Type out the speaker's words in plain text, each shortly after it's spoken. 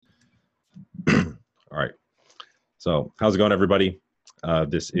All right. So how's it going, everybody?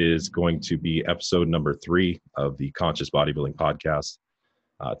 This is going to be episode number 3 of the Conscious Bodybuilding Podcast.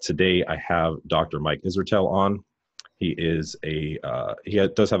 Today, I have Dr. Mike ISRAETEL on. He does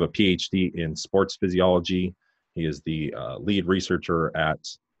have a PhD in sports physiology. He is the lead researcher at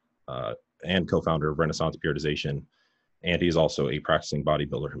and co-founder of Renaissance Periodization, and he's also a practicing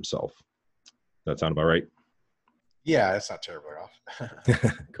bodybuilder himself. Does that sound about right? Yeah, it's not terribly off.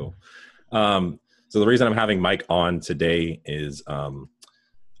 Cool. So the reason I'm having Mike on today is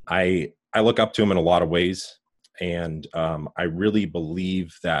I look up to him in a lot of ways, and I really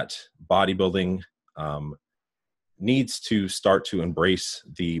believe that bodybuilding needs to start to embrace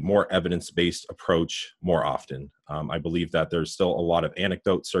the more evidence-based approach more often. I believe that there's still a lot of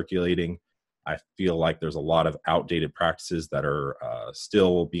anecdotes circulating. I feel like there's a lot of outdated practices that are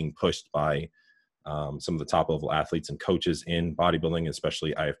still being pushed by some of the top-level athletes and coaches in bodybuilding,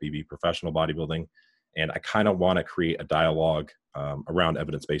 especially IFBB professional bodybuilding. And I kind of want to create a dialogue around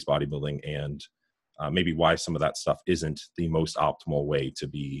evidence-based bodybuilding and maybe why some of that stuff isn't the most optimal way to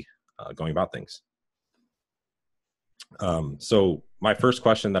be going about things. So my first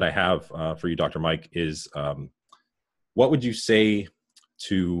question that I have for you, Dr. Mike, is what would you say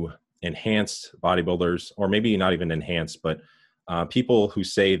to enhanced bodybuilders, or maybe not even enhanced, but people who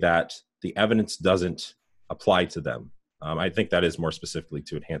say that the evidence doesn't apply to them? I think that is more specifically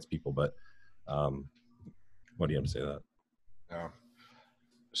to enhanced people, but what do you have to say to that? Yeah.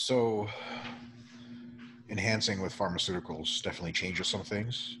 So enhancing with pharmaceuticals definitely changes some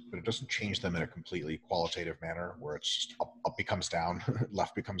things, but it doesn't change them in a completely qualitative manner where it's just up becomes down,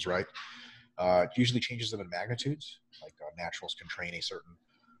 left becomes right. It usually changes them in magnitudes, like naturals can train a certain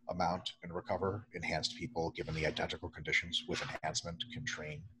amount and recover. Enhanced people, given the identical conditions with enhancement, can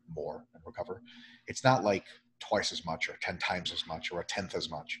train more and recover. It's not like twice as much or 10 times as much or a tenth as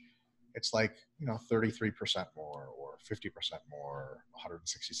much. It's like, 33% more or 50% more,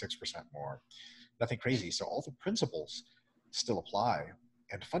 166% more, nothing crazy. So all the principles still apply,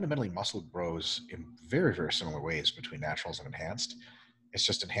 and fundamentally muscle grows in very, very similar ways between naturals and enhanced. It's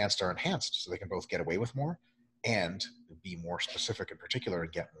just enhanced are enhanced, so they can both get away with more and be more specific in particular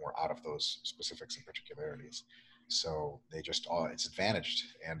and get more out of those specifics and particularities. So they just, it's advantaged.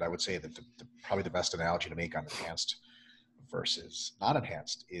 And I would say that probably the best analogy to make on enhanced versus not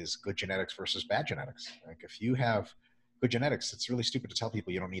enhanced is good genetics versus bad genetics. Like if you have good genetics, it's really stupid to tell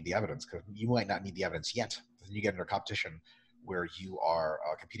people you don't need the evidence, because you might not need the evidence yet. Then you get into a competition where you are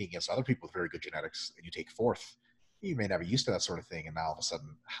competing against other people with very good genetics and you take fourth. You may never used to that sort of thing, and now all of a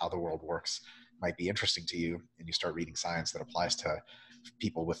sudden how the world works might be interesting to you, and you start reading science that applies to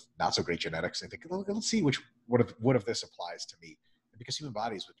people with not so great genetics and think, let's see what of this applies to me. And because human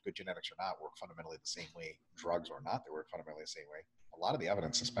bodies with good genetics or not work fundamentally the same way, drugs or not, they work fundamentally the same way. A lot of the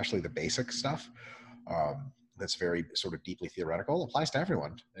evidence, especially the basic stuff, that's very sort of deeply theoretical, applies to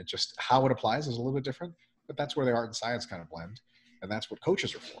everyone. And just how it applies is a little bit different, but that's where the art and science kind of blend. And that's what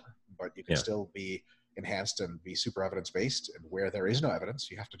coaches are for. But you can still be enhanced and be super evidence-based, and where there is no evidence,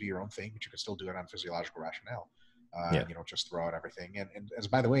 you have to do your own thing, but you can still do it on physiological rationale. You don't just throw out everything. And as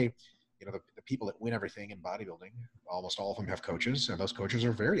by the way, the people that win everything in bodybuilding, almost all of them have coaches, and those coaches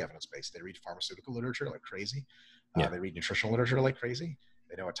are very evidence-based. They read pharmaceutical literature like crazy. They read nutritional literature like crazy.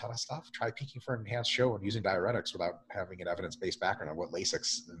 They know a ton of stuff. Try peaking for an enhanced show and using diuretics without having an evidence-based background on what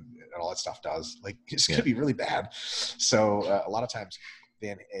Lasix and all that stuff does. Like, it's going to be really bad. So a lot of times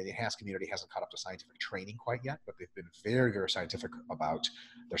the enhanced community hasn't caught up to scientific training quite yet, but they've been very, very scientific about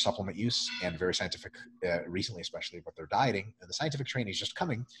their supplement use, and very scientific recently, especially about their dieting. And the scientific training is just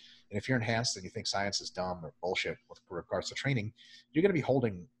coming. And if you're enhanced and you think science is dumb or bullshit with regards to training, you're going to be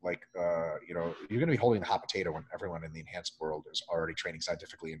holding you're going to be holding the hot potato when everyone in the enhanced world is already training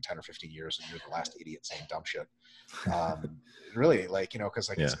scientifically in 10 or 15 years, and you're the last idiot saying dumb shit. Really,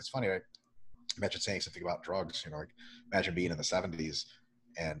 because it's funny. I imagine saying something about drugs, imagine being in the 70s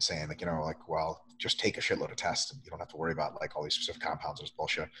and saying well, just take a shitload of tests and you don't have to worry about all these specific compounds. It's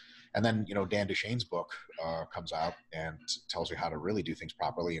bullshit. And then, Dan Duchesne's book comes out and tells you how to really do things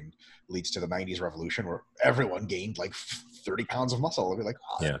properly, and leads to the 90s revolution where everyone gained 30 pounds of muscle. They'll be like,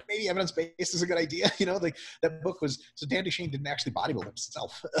 maybe evidence-based is a good idea. That book was, so Dan Duchesne didn't actually bodybuild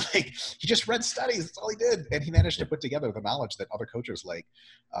himself. He just read studies. That's all he did. And he managed to put together the knowledge that other coaches like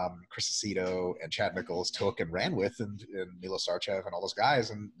Chris Aceto and Chad Nichols took and ran with, and Milo Sarchev and all those guys.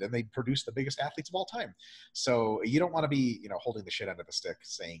 And then they produced the biggest athletes of all time. So you don't want to be, holding the shit end of the stick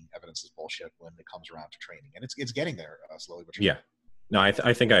saying evidence is bullshit when it comes around to training. And it's getting there slowly but surely. Yeah. No, I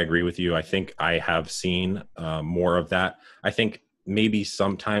think I agree with you. I think I have seen more of that. I think maybe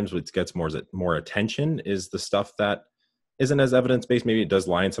sometimes what gets more attention is the stuff that isn't as evidence-based. Maybe it does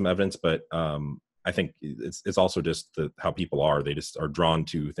lie in some evidence, but I think it's also just how people are. They just are drawn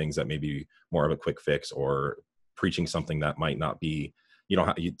to things that may be more of a quick fix, or preaching something that might not be,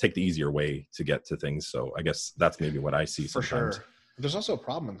 you take the easier way to get to things. So I guess that's maybe what I see For sometimes. sure. There's also a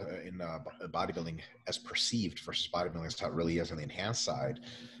problem in bodybuilding as perceived versus bodybuilding as how it really is on the enhanced side.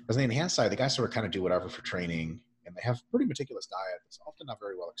 Because on the enhanced side, the guys sort of kind of do whatever for training, and they have pretty meticulous diet that's often not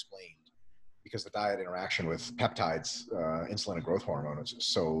very well explained, because the diet interaction with peptides, insulin, and growth hormone is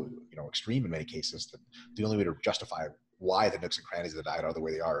so extreme in many cases that the only way to justify why the nooks and crannies of the diet are the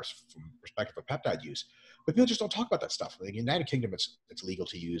way they are is from the perspective of peptide use. But people just don't talk about that stuff. In the United Kingdom, it's legal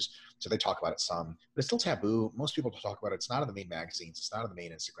to use, so they talk about it some, but it's still taboo. Most people don't talk about it. It's not in the main magazines. It's not on the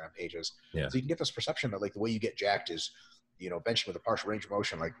main Instagram pages. Yeah. So you can get this perception that like the way you get jacked is, benching with a partial range of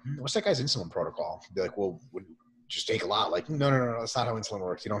motion. Like, what's that guy's insulin protocol? Be like, well, just take a lot. Like, no, that's not how insulin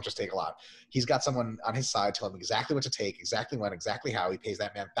works. You don't just take a lot. He's got someone on his side tell him exactly what to take, exactly when, exactly how. He pays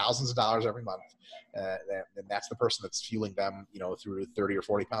that man thousands of dollars every month. And that's the person that's fueling them, through 30 or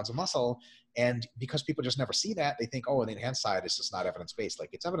 40 pounds of muscle. And because people just never see that, they think, oh, on the enhanced side, it's just not evidence-based. Like,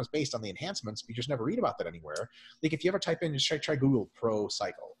 it's evidence-based on the enhancements, but you just never read about that anywhere. Like, if you ever type in, just try Google pro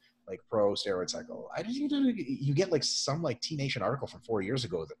cycle, like pro steroid cycle. You get like some like T Nation article from 4 years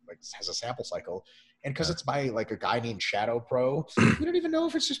ago that like has a sample cycle. And because it's by like a guy named Shadow Pro, we don't even know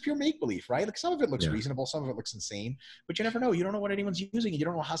if it's just pure make-believe, right? Like, some of it looks reasonable, some of it looks insane, but you never know. You don't know what anyone's using, and you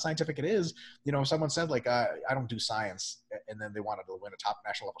don't know how scientific it is. Someone said like, I don't do science, and then they wanted to win a top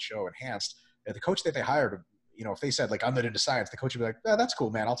national level show enhanced. The coach that they hired, if they said like, I'm not into science, the coach would be like, oh, that's cool,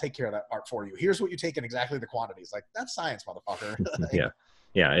 man. I'll take care of that part for you. Here's what you take in exactly the quantities. Like, that's science, motherfucker. Like,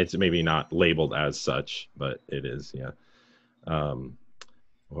 yeah. It's maybe not labeled as such, but it is. Yeah.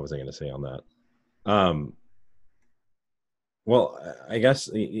 What was I going to say on that? Well, I guess,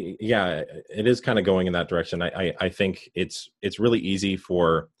 yeah, it is kind of going in that direction. I think it's really easy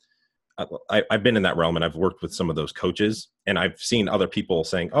for, I've been in that realm, and I've worked with some of those coaches, and I've seen other people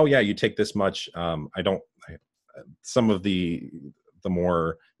saying, oh yeah, you take this much. Some of the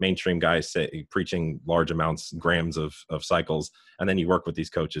more mainstream guys say preaching large amounts, grams of cycles. And then you work with these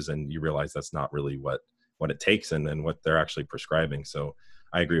coaches and you realize that's not really what it takes, and then what they're actually prescribing. So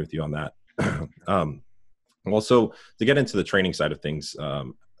I agree with you on that. Well, so to get into the training side of things,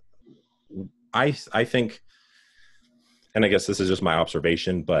 I think, and I guess this is just my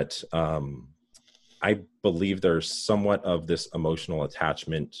observation, but I believe there's somewhat of this emotional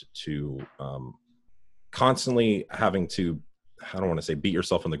attachment to constantly having to, I don't want to say beat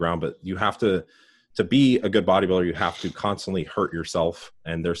yourself in the ground, but you have to be a good bodybuilder, you have to constantly hurt yourself.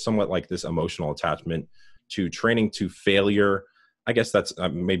 And there's somewhat like this emotional attachment to training to failure. I guess that's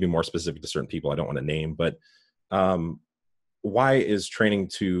maybe more specific to certain people I don't want to name, but why is training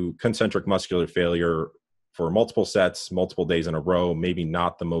to concentric muscular failure for multiple sets, multiple days in a row, maybe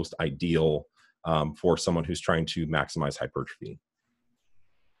not the most ideal for someone who's trying to maximize hypertrophy?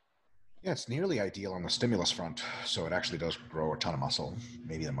 Yeah, it's nearly ideal on the stimulus front. So it actually does grow a ton of muscle,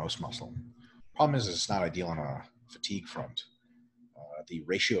 maybe the most muscle. Problem is it's not ideal on a fatigue front. The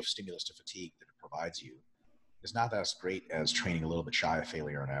ratio of stimulus to fatigue that it provides you is not as great as training a little bit shy of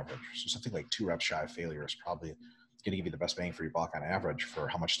failure on average. So something like 2 reps shy of failure is probably going to give you the best bang for your buck on average for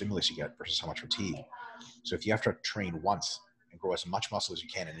how much stimulus you get versus how much fatigue. So if you have to train once and grow as much muscle as you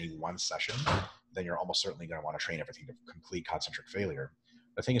can in any one session, then you're almost certainly going to want to train everything to complete concentric failure.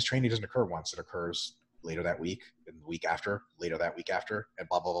 The thing is, training doesn't occur once. It occurs later that week, and the week after, later that week after, and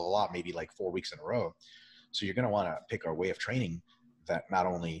blah, blah, blah, blah, maybe like 4 weeks in a row. So you're going to want to pick a way of training that not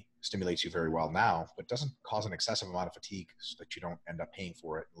only stimulates you very well now, but doesn't cause an excessive amount of fatigue so that you don't end up paying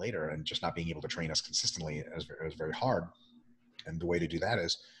for it later and just not being able to train as consistently as very hard. And the way to do that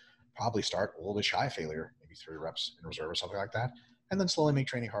is probably start a little bit shy of failure, maybe 3 reps in reserve or something like that, and then slowly make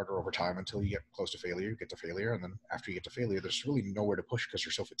training harder over time until you get close to failure, get to failure, and then after you get to failure, there's really nowhere to push because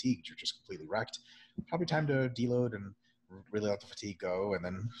you're so fatigued, you're just completely wrecked. Probably time to deload and really let the fatigue go, and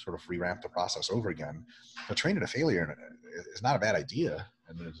then sort of re-ramp the process over again. But training to failure is not a bad idea,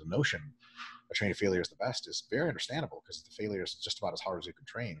 and there's a notion that training to failure is the best is very understandable, because the failure is just about as hard as you can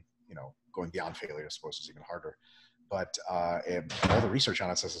train. Going beyond failure, I suppose, is even harder. But all the research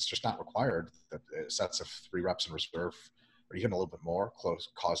on it says it's just not required that sets of 3 reps in reserve or even a little bit more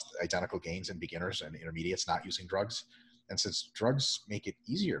cause identical gains in beginners and intermediates not using drugs. And since drugs make it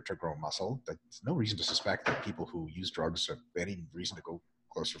easier to grow muscle, there's no reason to suspect that people who use drugs have any reason to go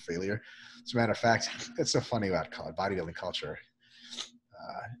close to failure. As a matter of fact, it's so funny about bodybuilding culture.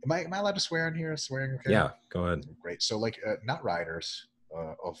 Am I allowed to swear in here? Swearing okay? Yeah, go ahead. Great. So like nut riders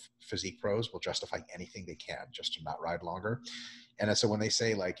of physique pros will justify anything they can just to not ride longer. And so when they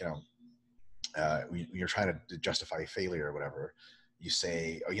say like, when you're trying to justify failure or whatever, you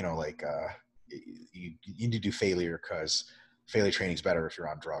say, you need to do failure because failure training is better if you're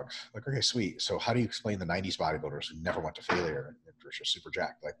on drugs. Like, okay, sweet. So how do you explain the 90s bodybuilders who never went to failure and they're just super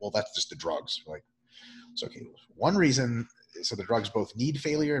jacked? Like, well, that's just the drugs. Like, so, okay, one reason, so the drugs both need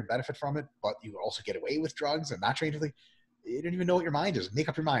failure and benefit from it, but you also get away with drugs and not train to you don't even know what your mind is. Make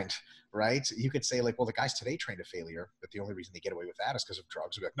up your mind, right? You could say like, well, the guys today train to failure, but the only reason they get away with that is because of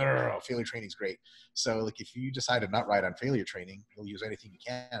drugs. We'll be like, no, failure training is great. So like, if you decide to not ride on failure training, you'll use anything you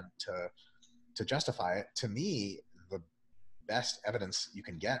can to justify it. To me, the best evidence you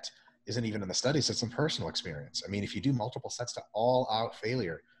can get isn't even in the studies, it's in personal experience. I mean, if you do multiple sets to all out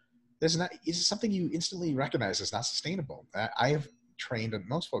failure, it's something you instantly recognize as not sustainable. I have trained, and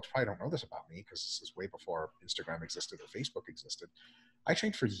most folks probably don't know this about me because this is way before Instagram existed or Facebook existed. I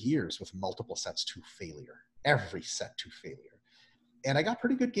trained for years with multiple sets to failure, every set to failure. And I got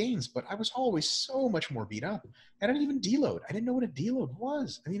pretty good gains, but I was always so much more beat up. And I didn't even deload. I didn't know what a deload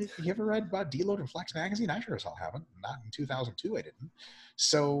was. I mean, have you ever read about deload in Flex magazine? I sure as hell haven't. Not in 2002, I didn't.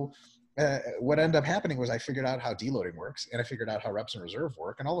 So what ended up happening was I figured out how deloading works, and I figured out how reps and reserve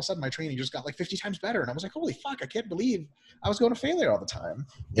work. And all of a sudden my training just got like 50 times better. And I was like, holy fuck, I can't believe I was going to failure all the time.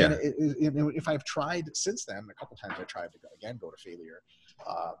 Yeah. And if I've tried since then, a couple times I tried to go to failure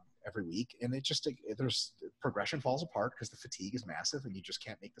every week, and there's progression falls apart because the fatigue is massive and you just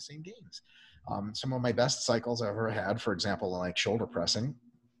can't make the same gains. Some of my best cycles I've ever had, for example, like shoulder pressing,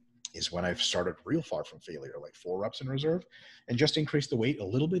 is when I've started real far from failure, like 4 reps in reserve, and just increase the weight a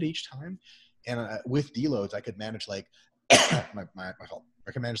little bit each time. And with deloads, I could manage like my fault.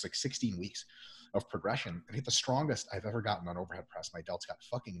 I could manage like 16 weeks of progression and hit the strongest I've ever gotten on overhead press. My delts got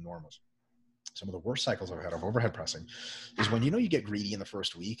fucking enormous. Some of the worst cycles I've had of overhead pressing is when, you get greedy in the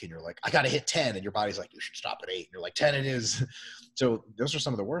first week and you're like, I got to hit 10. And your body's like, you should stop at 8. And you're like, 10 it is. So those are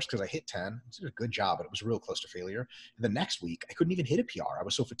some of the worst because I hit 10. It was a good job, but it was real close to failure. And the next week, I couldn't even hit a PR. I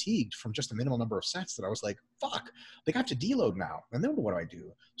was so fatigued from just the minimal number of sets that I was like, fuck, like I have to deload now. And then what do I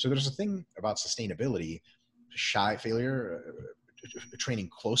do? So there's a thing about sustainability. Shy failure, training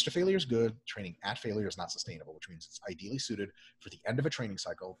close to failure is good. Training at failure is not sustainable, which means it's ideally suited for the end of a training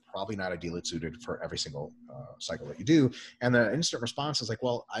cycle, probably not ideally suited for every single cycle that you do. And the instant response is like,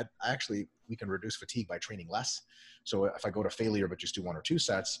 well, we can reduce fatigue by training less. So if I go to failure but just do 1 or 2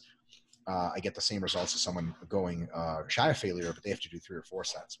 sets, I get the same results as someone going shy of failure, but they have to do 3 or 4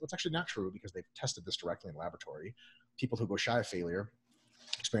 sets. Well, it's actually not true because they've tested this directly in laboratory. People who go shy of failure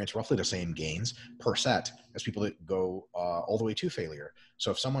experience roughly the same gains per set as people that go all the way to failure.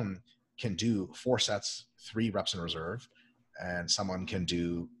 So if someone can do 4 sets, 3 reps in reserve, and someone can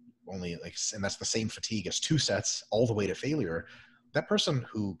do only and that's the same fatigue as 2 sets all the way to failure, that person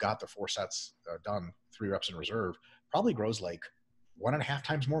who got the 4 sets done, 3 reps in reserve, probably grows like 1.5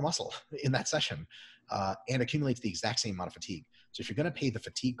 times more muscle in that session and accumulates the exact same amount of fatigue. So if you're going to pay the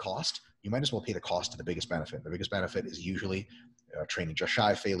fatigue cost, you might as well pay the cost of the biggest benefit. The biggest benefit is usually training just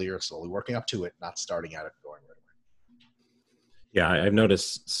shy of failure, slowly working up to it, not starting at it and going right away. Yeah, I've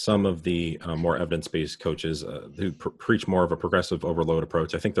noticed some of the more evidence-based coaches who preach more of a progressive overload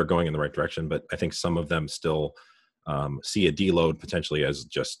approach. I think they're going in the right direction, but I think some of them still see a deload potentially as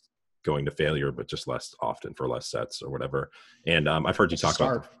just going to failure, but just less often for less sets or whatever. And I've heard you talk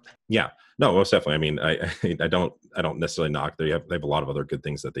about, yeah, no, most definitely. I mean, I don't necessarily knock. They have a lot of other good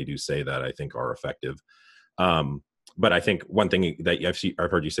things that they do say that I think are effective. But I think one thing that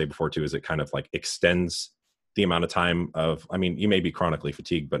I've heard you say before too is it kind of like extends the amount of time of, I mean, you may be chronically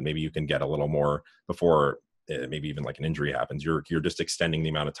fatigued, but maybe you can get a little more before maybe even like an injury happens. You're just extending the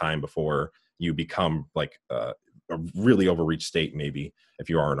amount of time before you become like a really overreached state, maybe if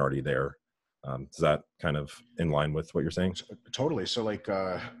you aren't already there. Is that kind of in line with what you're saying? Totally. So like,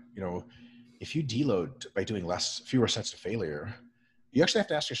 if you deload by doing fewer sets of failure, you actually have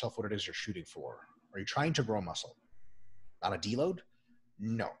to ask yourself what it is you're shooting for. Are you trying to grow muscle on a deload?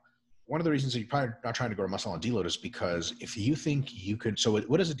 No. One of the reasons that you're probably not trying to grow muscle on deload is because if you think you could, so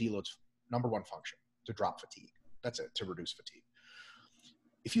what is a deload's number one function? To drop fatigue. That's it, to reduce fatigue.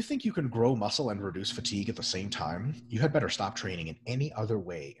 If you think you can grow muscle and reduce fatigue at the same time, you had better stop training in any other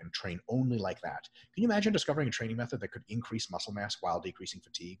way and train only like that. Can you imagine discovering a training method that could increase muscle mass while decreasing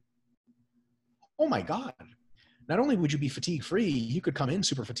fatigue? Oh my God. Not only would you be fatigue free, you could come in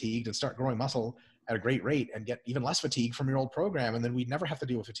super fatigued and start growing muscle at a great rate and get even less fatigue from your old program. And then we'd never have to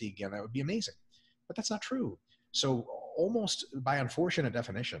deal with fatigue again. That would be amazing. But that's not true. So almost by unfortunate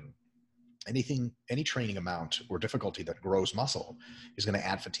definition, any training amount or difficulty that grows muscle is going to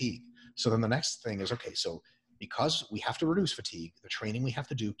add fatigue. So then the next thing is, okay, so because we have to reduce fatigue, the training we have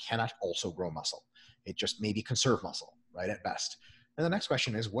to do cannot also grow muscle. It just maybe conserve muscle, right, at best. And the next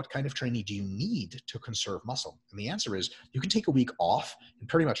question is, what kind of training do you need to conserve muscle? And the answer is, you can take a week off and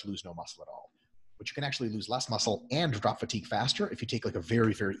pretty much lose no muscle at all. but you can actually lose less muscle and drop fatigue faster if you take like a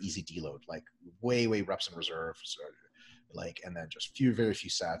very, very easy deload, like way reps in reserve, so like, and then just very few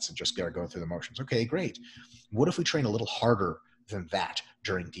sets and just gotta go through the motions. Okay, great. What if we train a little harder than that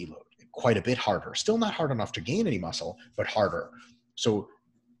during deload? Quite a bit harder. Still not hard enough to gain any muscle, but harder. So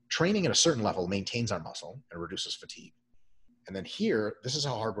training at a certain level maintains our muscle and reduces fatigue. And then here, this is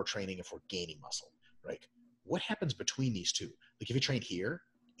how hard we're training if we're gaining muscle, right? What happens between these two? Like if you train here,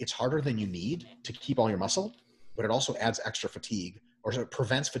 it's harder than you need to keep all your muscle, but it also adds extra fatigue, or it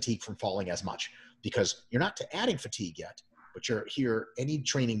prevents fatigue from falling as much, because you're not adding fatigue yet, but you're here, any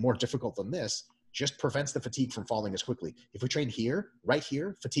training more difficult than this just prevents the fatigue from falling as quickly. If we train here, right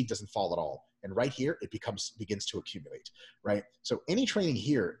here, fatigue doesn't fall at all. And right here, it begins to accumulate, right? So any training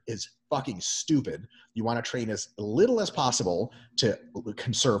here is fucking stupid. You want to train as little as possible to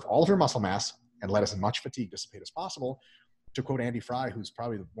conserve all of your muscle mass and let as much fatigue dissipate as possible. To quote Andy Fry, who's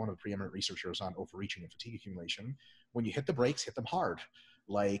probably one of the preeminent researchers on overreaching and fatigue accumulation, when you hit the brakes, hit them hard.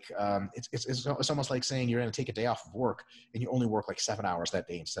 Like it's almost like saying you're going to take a day off of work and you only work like 7 hours that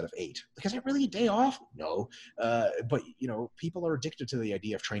day instead of 8. Like, is it really a day off? No. But you know, people are addicted to the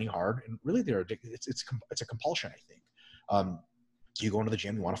idea of training hard, and really they're addicted. It's a compulsion, I think. You go into the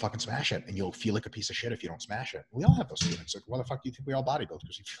gym, you want to fucking smash it, and you'll feel like a piece of shit if you don't smash it. We all have those feelings. Like, why the fuck do you think we all bodybuild?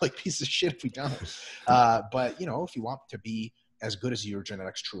 Because you feel like pieces of shit if we don't. But you know, if you want to be as good as your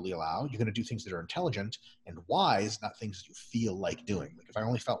genetics truly allow, you're going to do things that are intelligent and wise, not things that you feel like doing. Like if I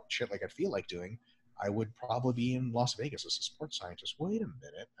only felt shit like I feel like doing, I would probably be in Las Vegas as a sports scientist. Wait a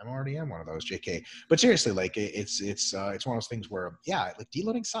minute, I already am one of those, JK. But seriously, like it's one of those things where, yeah, like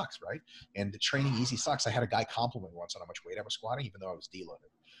deloading sucks, right? And training easy sucks. I had a guy compliment once on how much weight I was squatting, even though I was deloaded.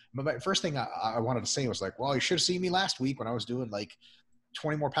 But my first thing I wanted to say was like, well, you should have seen me last week when I was doing like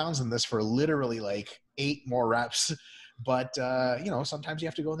 20 more pounds than this for literally like 8 more reps. But you know, sometimes you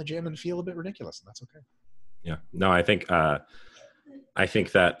have to go in the gym and feel a bit ridiculous, and that's okay. Yeah. No, I think that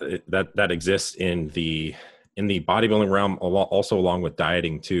exists in the bodybuilding realm, also along with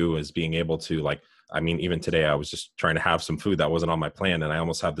dieting too, is being able to, like, I mean, even today I was just trying to have some food that wasn't on my plan, and I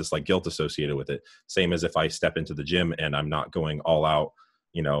almost have this like guilt associated with it. Same as if I step into the gym and I'm not going all out,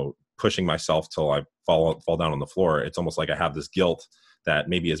 you know, pushing myself till I fall down on the floor. It's almost like I have this guilt that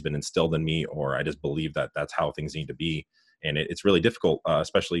maybe has been instilled in me, or I just believe that that's how things need to be. And it's really difficult,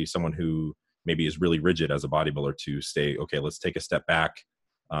 especially someone who maybe is really rigid as a bodybuilder, to stay, okay, let's take a step back,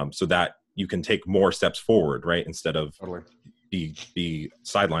 so that you can take more steps forward, right? Instead of Totally. be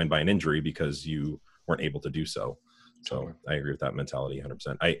sidelined by an injury because you weren't able to do so. So Totally. I agree with that mentality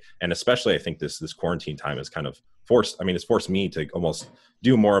 100%. And especially I think this quarantine time is kind of forced. I mean, it's forced me to almost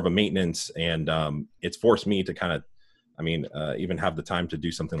do more of a maintenance, and it's forced me to kind of, I mean, even have the time to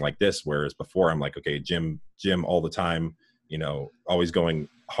do something like this. Whereas before I'm like, okay, gym all the time, you know, always going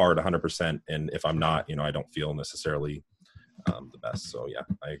hard 100%. And if I'm not, you know, I don't feel necessarily the best. So yeah,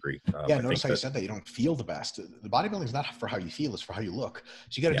 I agree. Yeah, notice how you said that you don't feel the best. The bodybuilding is not for how you feel; it's for how you look.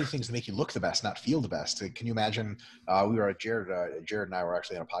 So you got to do things to make you look the best, not feel the best. Can you imagine? We were at Jared and I were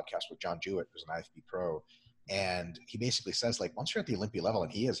actually on a podcast with John Jewett, who's an IFB pro, and he basically says, like, once you're at the Olympia level,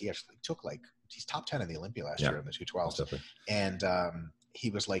 and he actually took, like, he's top 10 in the Olympia last year in the 212s, and he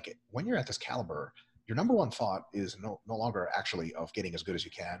was like, when you're at this caliber, your number one thought is no longer actually of getting as good as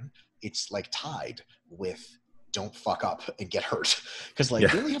you can. It's like tied with, don't fuck up and get hurt, because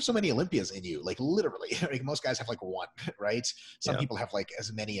like you only have so many Olympias in you, like literally. Like most guys have like 1, right? Some people have like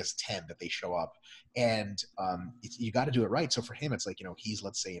as many as 10 that they show up, and you got to do it right. So for him, it's like, you know, he's,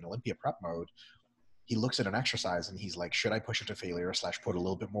 let's say, in Olympia prep mode. He looks at an exercise and he's like, should I push it to failure / put a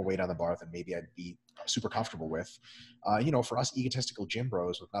little bit more weight on the bar than maybe I'd be super comfortable with? You know, for us egotistical gym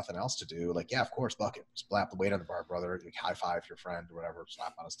bros with nothing else to do, like, yeah, of course, bucket, slap the weight on the bar, brother, like, high five your friend or whatever,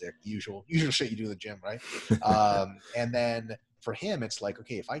 slap on his dick, usual shit you do in the gym, right? And then for him, it's like,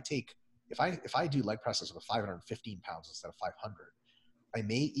 okay, if I do leg presses with 515 pounds instead of 500, I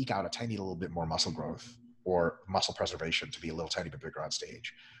may eke out a tiny little bit more muscle growth or muscle preservation to be a little tiny bit bigger on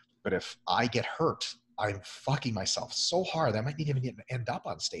stage. But if I get hurt, I'm fucking myself so hard that I might not even end up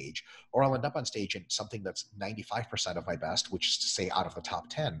on stage, or I'll end up on stage in something that's 95% of my best, which is to say out of the top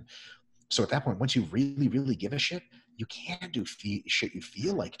 10. So at that point, once you really, really give a shit, you can't do shit you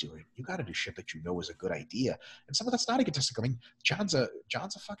feel like doing. You got to do shit that you know is a good idea. And some of that's not egotistical. I mean, John's a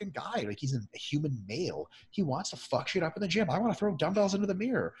fucking guy. Like, he's a human male. He wants to fuck shit up in the gym. I want to throw dumbbells into the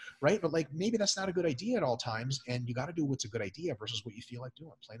mirror, right? But like, maybe that's not a good idea at all times. And you got to do what's a good idea versus what you feel like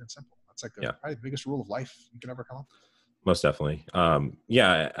doing, plain and simple. That's like probably the biggest rule of life you can ever come up with. Most definitely.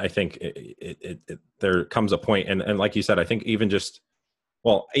 Yeah, I think there comes a point, and like you said, I think even just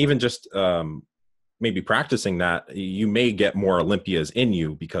maybe practicing that, you may get more Olympias in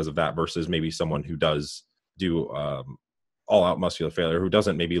you because of that versus maybe someone who does do all out muscular failure, who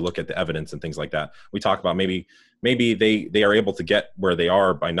doesn't maybe look at the evidence and things like that. We talk about maybe they are able to get where they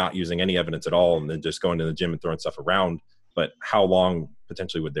are by not using any evidence at all and then just going to the gym and throwing stuff around. But how long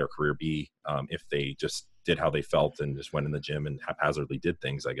potentially would their career be if they just did how they felt and just went in the gym and haphazardly did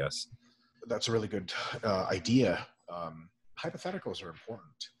things, I guess. That's a really good idea. Hypotheticals are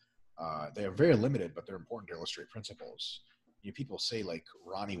important. They are very limited, but they're important to illustrate principles. People say like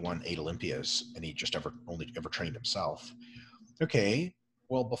Ronnie won 8 Olympias and he just only ever trained himself. Okay,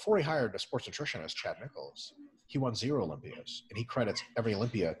 well, before he hired a sports nutritionist, Chad Nichols, he won 0 Olympias, and he credits every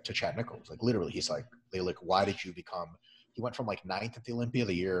Olympia to Chad Nichols. Like literally, he's like, why did you become? He went from like 9th at the Olympia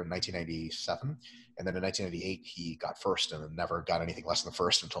the year in 1997, and then in 1998 he got first, and then never got anything less than the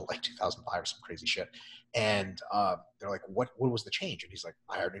first until like 2005 or some crazy shit. And they're like, what was the change? And he's like,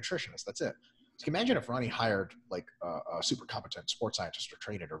 I hired a nutritionist. That's it. So imagine if Ronnie hired like a super competent sports scientist or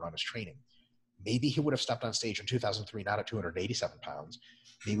trainer to run his training. Maybe he would have stepped on stage in 2003, not at 287 pounds.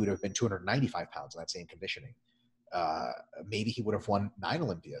 Maybe he would have been 295 pounds in that same conditioning. Maybe he would have won 9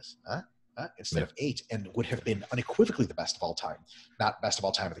 Olympias instead of 8, and would have been unequivocally the best of all time. Not best of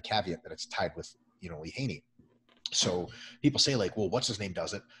all time with the caveat that it's tied with, Lee Haney. So people say like, well, what's his name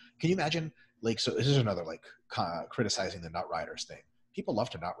does it? Can you imagine? Like, so this is another like criticizing the nut riders thing. People love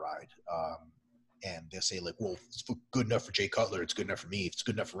to nut ride. And they'll say like, well, it's good enough for Jay Cutler. It's good enough for me. It's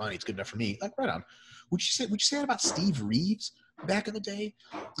good enough for Ronnie. It's good enough for me. Like, right on. Would you say that about Steve Reeves back in the day?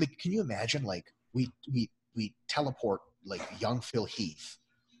 Like, can you imagine like we teleport like young Phil Heath,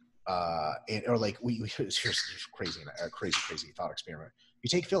 or like here's a crazy thought experiment. You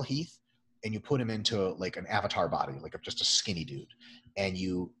take Phil Heath and you put him into like an avatar body, like just a skinny dude, and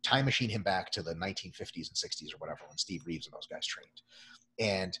you time machine him back to the 1950s and 60s or whatever when Steve Reeves and those guys trained.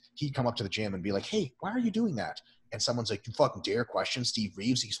 And he'd come up to the gym and be like, hey, why are you doing that? And someone's like, you fucking dare question Steve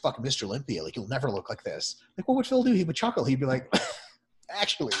Reeves? He's fucking Mr. Olympia. Like, he'll never look like this. Like, what would Phil do? He would chuckle. He'd be like,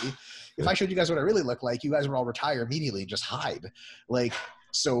 actually, if I showed you guys what I really look like, you guys would all retire immediately and just hide. Like,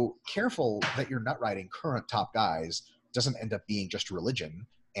 so careful that you're nut riding current top guys doesn't end up being just religion.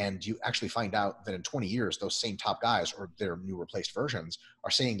 And you actually find out that in 20 years, those same top guys or their new replaced versions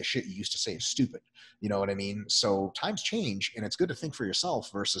are saying the shit you used to say is stupid. You know what I mean? So times change, and it's good to think for yourself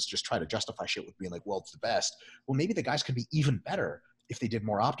versus just try to justify shit with being like, well, it's the best. Well, maybe the guys could be even better if they did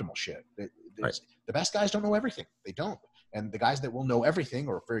more optimal shit. Right. The best guys don't know everything. They don't. And the guys that will know everything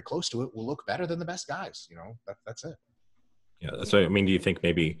or very close to it will look better than the best guys. That's it. Yeah. So, I mean, do you think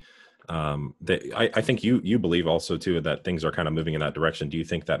maybe I think you believe also too that things are kind of moving in that direction. Do you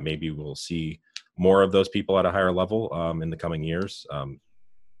think that maybe we'll see more of those people at a higher level in the coming years?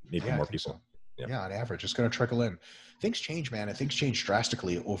 Maybe more people. So. Yeah, on average, it's going to trickle in. Things change, man, and things change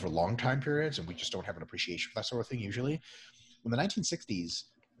drastically over long time periods, and we just don't have an appreciation for that sort of thing usually. In the 1960s,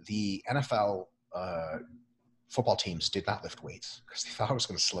 the NFL football teams did not lift weights because they thought it was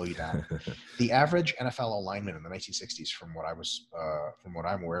going to slow you down. The average NFL lineman in the 1960s, from what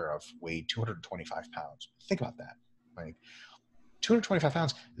I'm aware of, weighed 225 pounds. Think about that. Like 225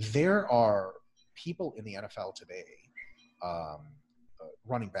 pounds. There are people in the NFL today,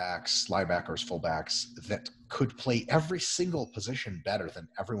 running backs, linebackers, fullbacks, that could play every single position better than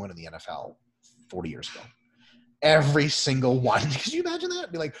everyone in the NFL 40 years ago. Every single one. Could you imagine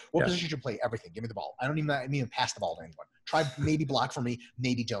that? Be like, what position should play? Everything. Give me the ball. I don't even pass the ball to anyone. Try maybe block for me,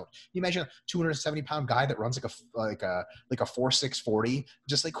 maybe don't. You imagine a 270-pound guy that runs like a 4.6 40.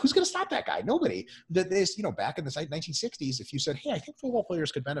 Just like, who's going to stop that guy? Nobody. Back in the 1960s, if you said, hey, I think football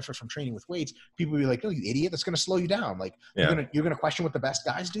players could benefit from training with weights, people would be like, no, you idiot, that's going to slow you down. Like, you're gonna question what the best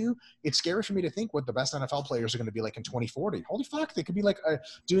guys do. It's scary for me to think what the best NFL players are going to be like in 2040. Holy fuck, they could be like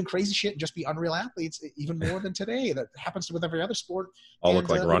doing crazy shit and just be unreal athletes even more than today. That happens with every other sport. All look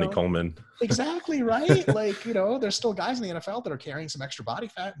like Ronnie Coleman. Exactly, right? Like, there's still guys in the NFL that are carrying some extra body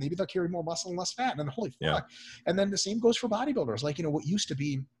fat. Maybe they'll carry more muscle and less fat. And then holy fuck. Yeah. And then the same goes for bodybuilders. Like, what used to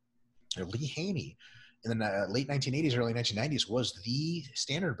be Lee Haney in the late 1980s, early 1990s was the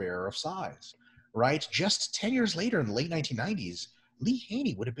standard bearer of size, right? Just 10 years later in the late 1990s, Lee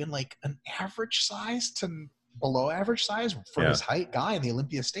Haney would have been like an average size to below average size for his height guy on the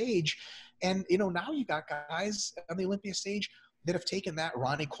Olympia stage. And, now you got guys on the Olympia stage that have taken that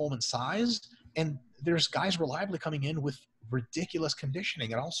Ronnie Coleman size, and there's guys reliably coming in with ridiculous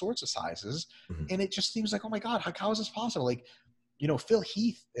conditioning at all sorts of sizes. Mm-hmm. And it just seems like, oh my God, how is this possible? Like, Phil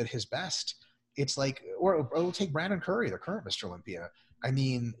Heath at his best, it's like, or we'll take Brandon Curry, the current Mr. Olympia. I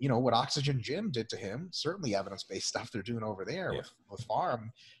mean, what Oxygen Gym did to him, certainly evidence-based stuff they're doing over there with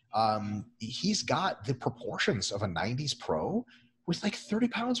Farm. He's got the proportions of a 90s pro, with like 30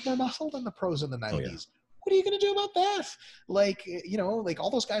 pounds more muscle than the pros in the 90s. Oh, yeah. What are you going to do about that? Like, like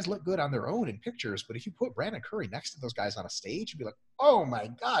all those guys look good on their own in pictures, but if you put Brandon Curry next to those guys on a stage, you'd be like, oh my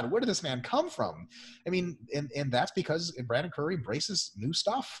God, where did this man come from? I mean, and that's because Brandon Curry embraces new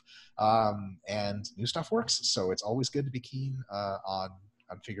stuff, and new stuff works. So it's always good to be keen on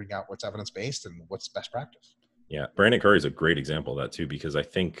figuring out what's evidence-based and what's best practice. Yeah, Brandon Curry is a great example of that too, because I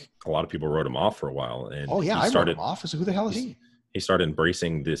think a lot of people wrote him off for a while, and I wrote him off. So who the hell is he? He started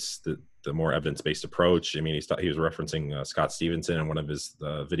embracing the more evidence-based approach. I mean, he was referencing Scott Stevenson in one of his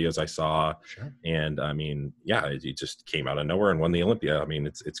videos I saw. Sure. And I mean, yeah, he just came out of nowhere and won the Olympia. I mean,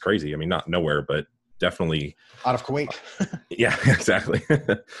 it's crazy. I mean, not nowhere, but definitely out of Kuwait. Yeah, exactly.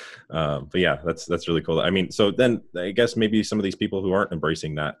 But yeah, that's really cool. I mean, so then I guess maybe some of these people who aren't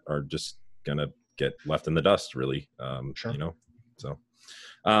embracing that are just gonna get left in the dust, really. Sure. You know, so.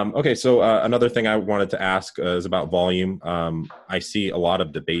 Okay, so another thing I wanted to ask is about volume. I see a lot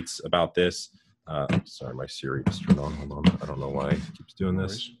of debates about this. Sorry, my Siri just turned on. Hold on. I don't know why it keeps doing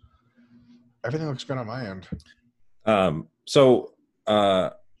this. Everything looks good on my end.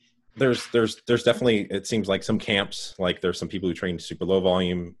 There's definitely, it seems like some camps, like there's some people who train super low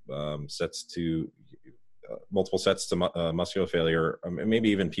volume sets to multiple sets to muscular failure, and maybe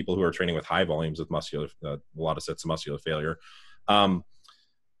even people who are training with high volumes with a lot of sets to muscular failure.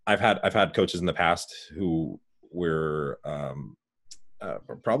 I've had coaches in the past who were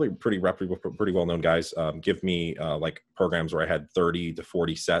probably pretty reputable, pretty well-known guys give me like programs where I had 30 to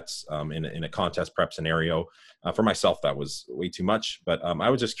 40 sets in a contest prep scenario. For myself, that was way too much, but I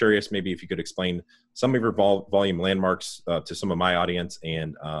was just curious, maybe if you could explain some of your volume landmarks to some of my audience,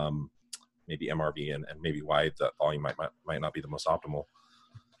 and maybe MRV, and maybe why the volume might not be the most optimal.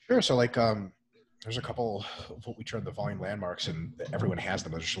 Sure. So like, there's a couple of what we term the volume landmarks, and everyone has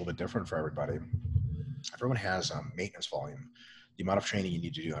them. They're just a little bit different for everybody. Everyone has maintenance volume, the amount of training you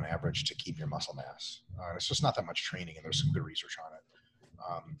need to do on average to keep your muscle mass. It's just not that much training, and there's some good research on it.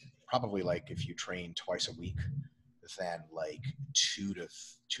 Probably like if you train twice a week, then like two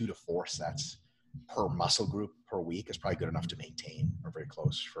to four sets per muscle group per week is probably good enough to maintain, or very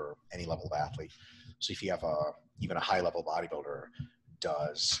close, for any level of athlete. So if you have even a high level bodybuilder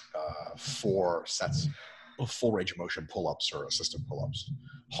does 4 sets of full range of motion pull-ups or assisted pull-ups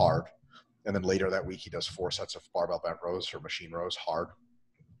hard, and then later that week he does 4 sets of barbell bent rows or machine rows hard,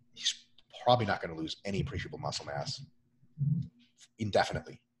 he's probably not going to lose any appreciable muscle mass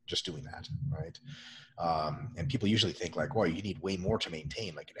indefinitely just doing that, right? And people usually think like, well, you need way more to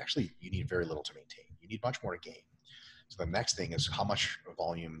maintain. Like, actually, you need very little to maintain. You need much more to gain. So the next thing is, how much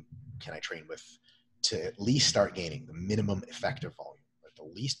volume can I train with to at least start gaining the minimum effective volume, like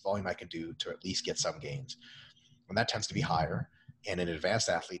the least volume I can do to at least get some gains. And that tends to be higher. And in advanced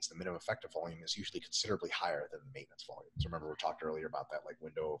athletes, the minimum effective volume is usually considerably higher than the maintenance volume. So remember, we talked earlier about that like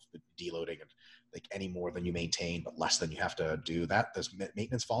window of the deloading, and like any more than you maintain, but less than you have to do that. There's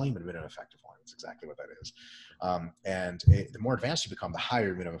maintenance volume and minimum effective volume. That's exactly what that is. The more advanced you become, the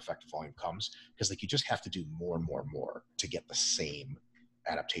higher minimum effective volume comes, because like you just have to do more and more and more to get the same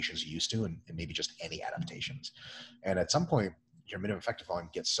adaptations you used to, and maybe just any adaptations. And at some point, your minimum effective volume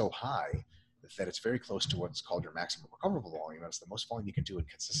gets so high that it's very close to what's called your maximum recoverable volume. That's the most volume you can do and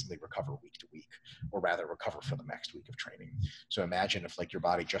consistently recover week to week, or rather recover for the next week of training. So imagine if like your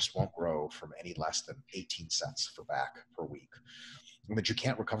body just won't grow from any less than 18 sets for back per week, and that you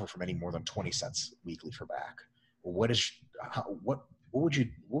can't recover from any more than 20 sets weekly for back. Well, what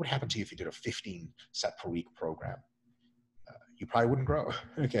would happen to you if you did a 15 set per week program? You probably wouldn't grow.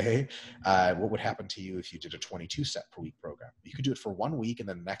 Okay. What would happen to you if you did a 22 set per week program? You could do it for 1 week, and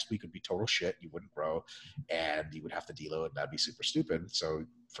then the next week would be total shit. You wouldn't grow, and you would have to deload, and that'd be super stupid. So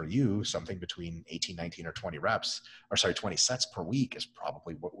for you, something between 18, 19, or 20 sets per week is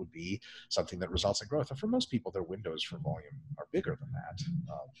probably what would be something that results in growth. And for most people, their windows for volume are bigger than that.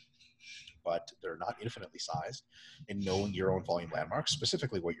 But they're not infinitely sized. And knowing your own volume landmarks,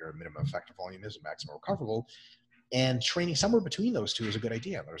 specifically what your minimum effective volume is and maximum recoverable, and training somewhere between those two is a good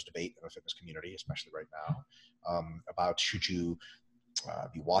idea. There's debate in the fitness community, especially right now, about should you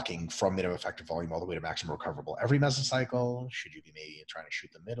be walking from minimum effective volume all the way to maximum recoverable every mesocycle? Should you be maybe trying to shoot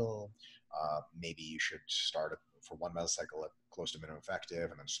the middle? Maybe you should start for one mesocycle at close to minimum effective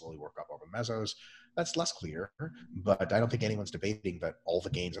and then slowly work up over the mesos. That's less clear, but I don't think anyone's debating that all the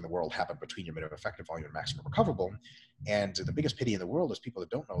gains in the world happen between your minimum effective volume and maximum recoverable. And the biggest pity in the world is people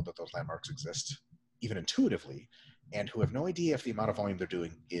that don't know that those landmarks exist, even intuitively, and who have no idea if the amount of volume they're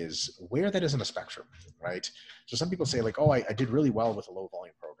doing is where that is in a spectrum, right? So some people say like, oh, I did really well with a low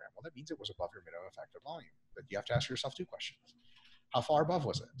volume program. Well, that means it was above your minimum effective volume. But you have to ask yourself 2 questions. How far above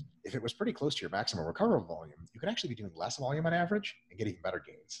was it? if it was pretty close to your maximum recoverable volume, you could actually be doing less volume on average and get even better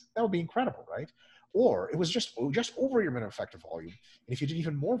gains. That would be incredible, right? Or it was just over your minimum effective volume. And if you did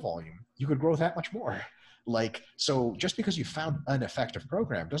even more volume, you could grow that much more. Like, so just because you found an effective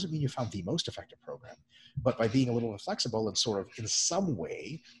program doesn't mean you found the most effective program. But by being a little flexible and sort of in some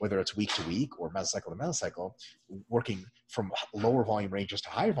way, whether it's week to week or mesocycle to mesocycle, working from lower volume ranges to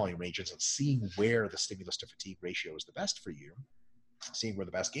higher volume ranges and seeing where the stimulus to fatigue ratio is the best for you, seeing where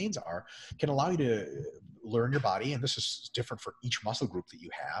the best gains are, can allow you to learn your body. And this is different for each muscle group that you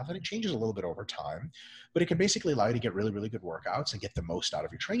have. And it changes a little bit over time, but it can basically allow you to get really, really good workouts and get the most out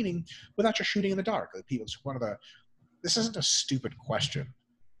of your training without just shooting in the dark. It's one of the, this isn't a stupid question.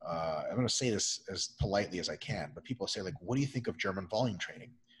 I'm going to say this as politely as I can, but people say, like, what do you think of German volume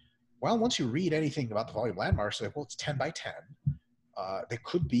training? Well, once you read anything about the volume landmarks, they're like, well, it's 10 by 10. They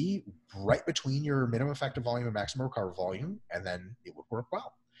could be right between your minimum effective volume and maximum recoverable volume, and then it would work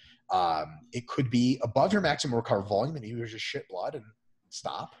well. It could be above your maximum recoverable volume, and you just shit blood and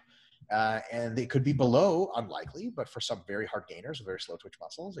stop. And it could be below, unlikely, but for some very hard gainers with very slow twitch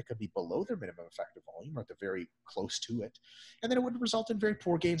muscles, it could be below their minimum effective volume or at the very close to it. And then it would result in very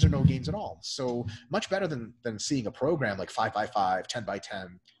poor gains or no gains at all. So much better than seeing a program like 5 by 5, 10 by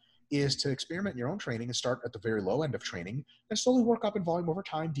 10, is to experiment in your own training and start at the very low end of training and slowly work up in volume over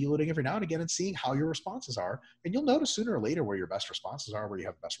time, deloading every now and again and seeing how your responses are. And you'll notice sooner or later where your best responses are, where you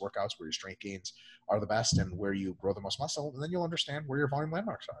have the best workouts, where your strength gains are the best, and where you grow the most muscle. And then you'll understand where your volume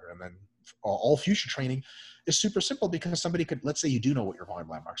landmarks are. And then all future training is super simple, because somebody could, let's say you do know what your volume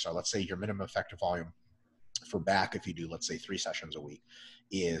landmarks are. Let's say your minimum effective volume for back, if you do, let's say 3 sessions a week,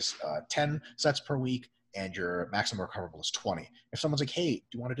 is 10 sets per week, and your maximum recoverable is 20. If someone's like, hey,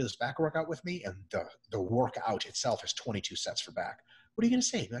 do you want to do this back workout with me? And the workout itself is 22 sets for back. What are you going to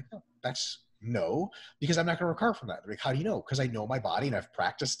say? You're like, no, that's no, because I'm not going to recover from that. They're like, how do you know? Because I know my body and I've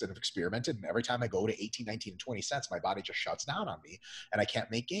practiced and I've experimented. And every time I go to 18, 19, and 20 sets, my body just shuts down on me and I can't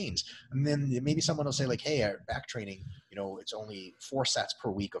make gains. And then maybe someone will say like, hey, back training, it's only 4 sets per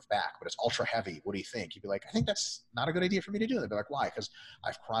week of back, but it's ultra heavy. What do you think? You'd be like, I think that's not a good idea for me to do. They'd be like, why? Because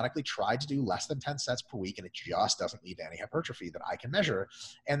I've chronically tried to do less than 10 sets per week and it just doesn't lead to any hypertrophy that I can measure.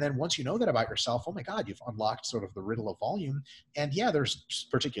 And then once you know that about yourself, oh my God, you've unlocked sort of the riddle of volume. And yeah, there's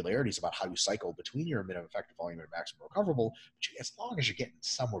particularities about how you cycle between your minimum effective volume and maximum recoverable, but as long as you're getting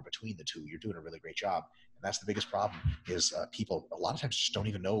somewhere between the two, you're doing a really great job. And that's the biggest problem is people a lot of times just don't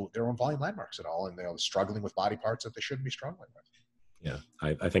even know their own volume landmarks at all. And they're struggling with body parts that they shouldn't be struggling with. Yeah,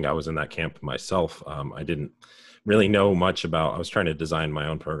 I think I was in that camp myself. I didn't really know much about, I was trying to design my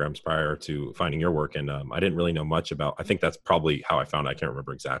own programs prior to finding your work. And I didn't really know much about, I think that's probably how I found it. I can't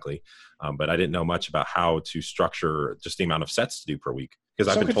remember exactly. But I didn't know much about how to structure just the amount of sets to do per week.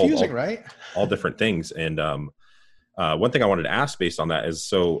 Because I've been told all different things. And one thing I wanted to ask based on that is,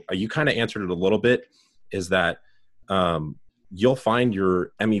 so you kind of answered it a little bit, is that you'll find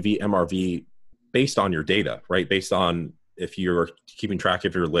your MEV, MRV based on your data, right? Based on if you're keeping track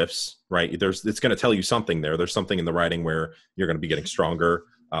of your lifts, right? It's going to tell you something there. There's something in the writing where you're going to be getting stronger.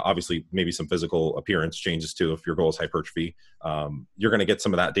 Obviously, maybe some physical appearance changes too. If your goal is hypertrophy, you're going to get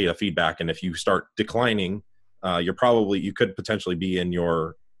some of that data feedback. And if you start declining, you could potentially be in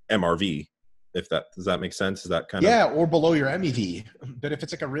your MRV. Does that make sense? Is that kind of? Or below your MEV. But if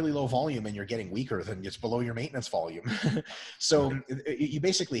it's like a really low volume and you're getting weaker, then it's below your maintenance volume. So you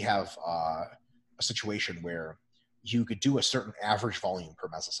basically have a situation where you could do a certain average volume per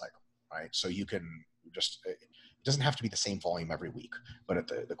mesocycle, right? So you can just, it doesn't have to be the same volume every week, but at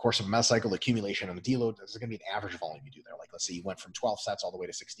the course of a mesocycle, accumulation and the deload, there's going to be an average volume you do there. Like let's say you went from 12 sets all the way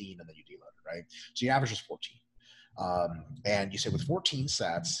to 16 and then you deloaded, right? So your average is 14. And you say with 14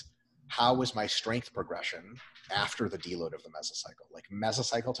 sets, how is my strength progression after the deload of the mesocycle? Like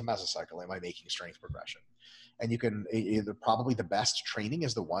mesocycle to mesocycle, am I making strength progression? And you can, probably the best training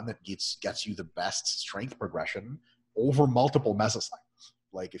is the one that gets you the best strength progression over multiple mesocycles.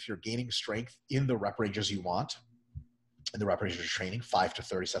 Like if you're gaining strength in the rep ranges you want, in the rep ranges of training, 5 to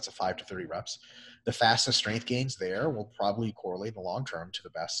 30 sets of 5 to 30 reps, the fastest strength gains there will probably correlate in the long term to the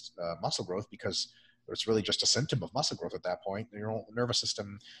best muscle growth, because it's really just a symptom of muscle growth at that point. Your nervous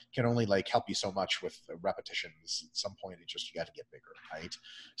system can only help you so much with repetitions. At some point, you got to get bigger, right?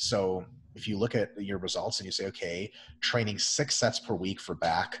 So if you look at your results and you say, okay, training 6 sets per week for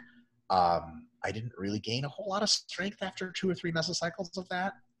back, I didn't really gain a whole lot of strength after 2 or 3 mesocycles of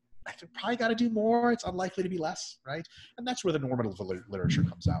that. I probably got to do more. It's unlikely to be less, right? And that's where the normative literature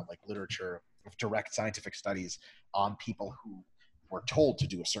comes out, like literature of direct scientific studies on people who were told to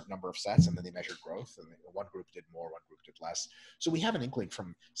do a certain number of sets, and then they measured growth, and one group did more, one group did less. So we have an inkling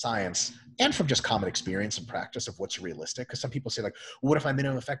from science and from just common experience and practice of what's realistic. Because some people say like, what if my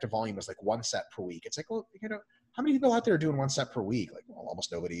minimum effective volume is like 1 set per week? It's like, well, how many people out there are doing 1 set per week? Like, well,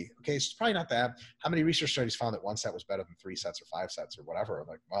 almost nobody. Okay, so it's probably not that. How many research studies found that 1 set was better than 3 sets or 5 sets or whatever? I'm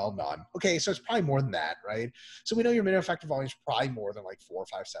like, well, none. Okay, so it's probably more than that, right? So we know your minimum effective volume is probably more than like 4 or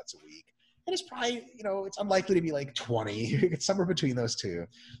 5 sets a week. And it's probably, it's unlikely to be like 20. It's somewhere between those two.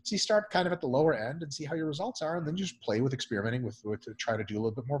 So you start kind of at the lower end and see how your results are, and then you just play with experimenting with to try to do a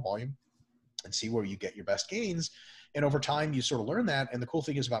little bit more volume and see where you get your best gains. And over time, you sort of learn that. And the cool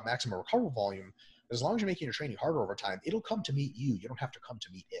thing is about maximum recoverable volume, as long as you're making your training harder over time, it'll come to meet you. You don't have to come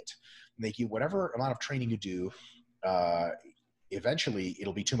to meet it. Make you whatever amount of training you do, eventually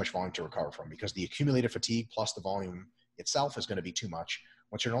it'll be too much volume to recover from, because the accumulated fatigue plus the volume itself is going to be too much.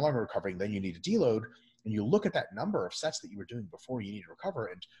 Once you're no longer recovering, then you need to deload, and you look at that number of sets that you were doing before you need to recover.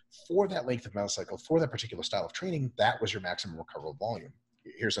 And for that length of mesocycle, for that particular style of training, that was your maximum recoverable volume.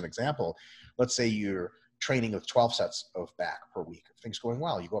 Here's an example. Let's say you're training with 12 sets of back per week. If things going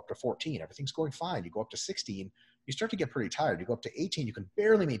well, you go up to 14. Everything's going fine, you go up to 16. You start to get pretty tired. You go up to 18, you can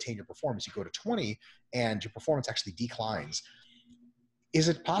barely maintain your performance. You go to 20, and your performance actually declines. Is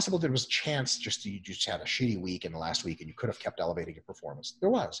it possible there was a chance you just had a shitty week in the last week and you could have kept elevating your performance? There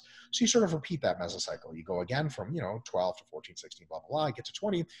was. So you sort of repeat that mesocycle. You go again from, 12 to 14, 16, blah, blah, blah, get to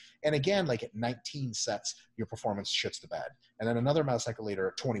 20. And again, like at 19 sets, your performance shits the bed. And then another mesocycle later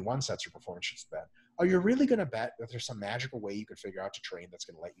at 21 sets, your performance shits the bed. Are you really going to bet that there's some magical way you could figure out to train that's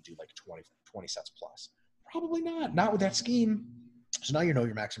going to let you do like 20 sets plus? Probably not. Not with that scheme. So now you know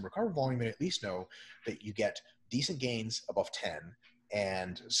your maximum recovery volume, and at least know that you get decent gains above 10.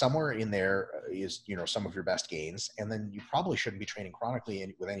 And somewhere in there is, some of your best gains. And then you probably shouldn't be training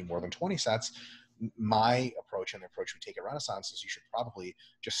chronically with any more than 20 sets. My approach, and the approach we take at Renaissance, is you should probably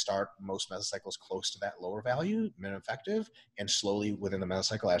just start most mesocycles close to that lower value, minimum effective, and slowly within the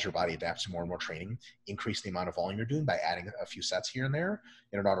mesocycle, as your body adapts to more and more training, increase the amount of volume you're doing by adding a few sets here and there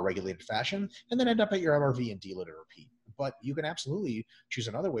in an auto-regulated fashion, and then end up at your MRV and deload and repeat. But you can absolutely choose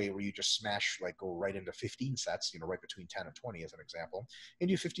another way where you just smash, go right into 15 sets, right between 10 and 20 as an example, and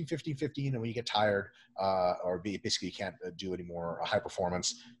do 15, 15, 15. And when you get tired, or basically you can't do any more high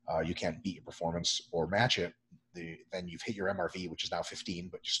performance, you can't beat your performance or match it, then you've hit your MRV, which is now 15,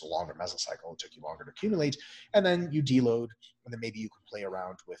 but just a longer mesocycle. It took you longer to accumulate. And then you deload, and then maybe you could play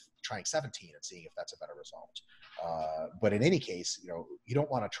around with trying 17 and seeing if that's a better result. But in any case, you don't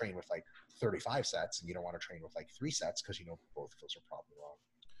want to train with 35 sets, and you don't want to train with 3 sets, because both of those are probably wrong.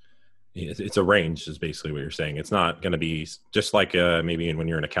 It's a range is basically what you're saying. It's not going to be just like maybe when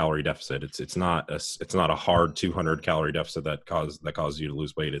you're in a calorie deficit. It's not a hard 200 calorie deficit that causes you to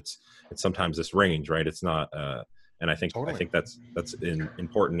lose weight. It's sometimes this range, right? It's not, and I think Totally. I think that's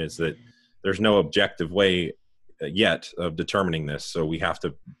important, is that there's no objective way yet of determining this. So we have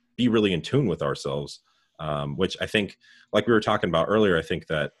to be really in tune with ourselves, which I think, like we were talking about earlier, I think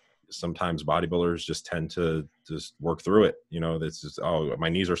that sometimes bodybuilders just tend to just work through it. This is, oh, my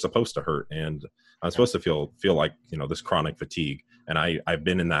knees are supposed to hurt, and I'm supposed to feel like, this chronic fatigue. And I've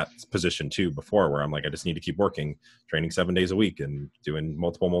been in that position too before, where I'm like, I just need to keep working, training 7 days a week and doing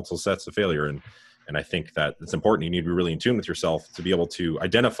multiple sets of failure. And I think that it's important. You need to be really in tune with yourself to be able to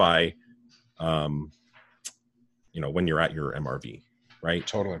identify, when you're at your MRV, right?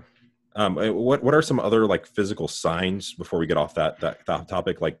 Totally. What are some other physical signs, before we get off that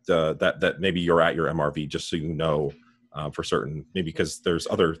topic, that maybe you're at your MRV, just so for certain, maybe because there's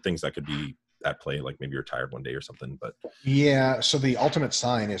other things that could be at play, like maybe you're tired one day or something. But yeah, so the ultimate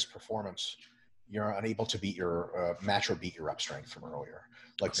sign is performance. You're unable to beat your match or beat your rep strength from earlier.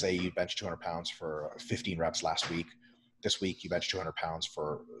 Like, say you bench 200 pounds for 15 reps last week. This week you bench 200 pounds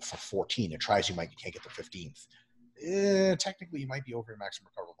for 14. It tries, you can't get the 15th. Technically you might be over your maximum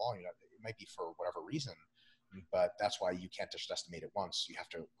recoverable volume. It might be for whatever reason, but that's why you can't just estimate it once. You have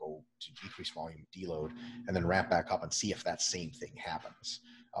to go to decrease volume, deload, and then ramp back up and see if that same thing happens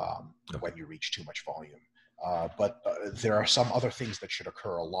when you reach too much volume. But there are some other things that should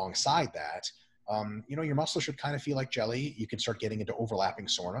occur alongside that. Your muscles should kind of feel like jelly. You can start getting into overlapping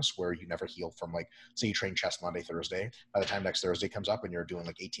soreness where you never heal from, say you train chest Monday, Thursday. By the time next Thursday comes up and you're doing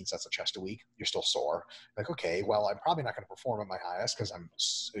 18 sets of chest a week, you're still sore. Okay, well, I'm probably not going to perform at my highest because I'm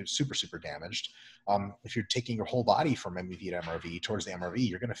super, super damaged. If you're taking your whole body from MVV to MRV towards the MRV,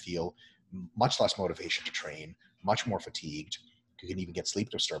 you're going to feel much less motivation to train, much more fatigued. You can even get sleep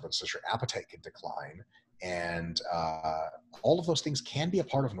disturbances. Your appetite can decline. And all of those things can be a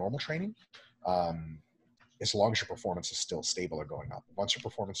part of normal training. As long as your performance is still stable or going up. Once your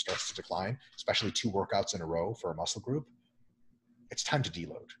performance starts to decline, especially 2 workouts in a row for a muscle group, it's time to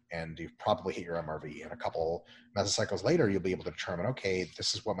deload, and you've probably hit your MRV. And a couple mesocycles later, you'll be able to determine, okay,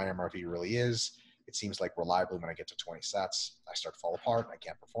 this is what my MRV really is. It seems like reliably when I get to 20 sets, I start to fall apart. I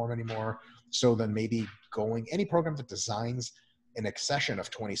can't perform anymore. So then maybe any program that designs an accession of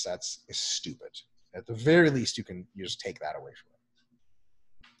 20 sets is stupid. At the very least, you just take that away from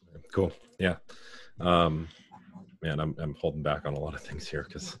it. Cool. Yeah. Man, I'm holding back on a lot of things here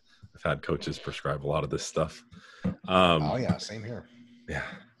because I've had coaches prescribe a lot of this stuff. Oh yeah, same here. Yeah,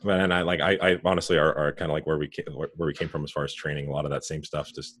 and I honestly are kind of like where we came from as far as training. A lot of that same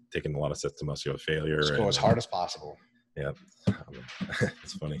stuff, just taking a lot of sets to muscular failure. Just go as hard as possible. Yeah,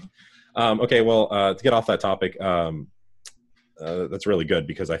 it's funny. Okay, well, to get off that topic, that's really good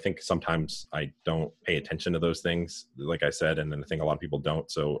because I think sometimes I don't pay attention to those things, like I said, and then I think a lot of people don't.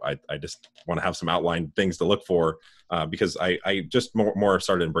 So I just want to have some outline things to look for because I just more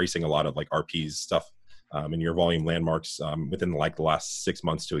started embracing a lot of like RP's stuff and your volume landmarks within like the last 6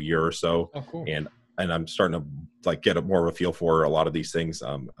 months to a year or so. Oh, cool. And I'm starting to like get more of a feel for a lot of these things.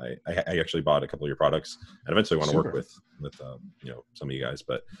 I actually bought a couple of your products and eventually want to work with some of you guys.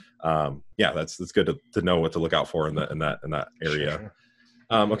 But yeah, that's good to know what to look out for in that area.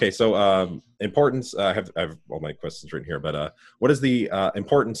 Sure. Okay, so importance. I have all my questions written here, but what is the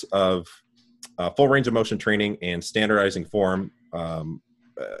importance of full range of motion training and standardizing form?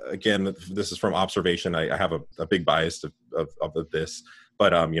 Again, this is from observation. I have a big bias of this.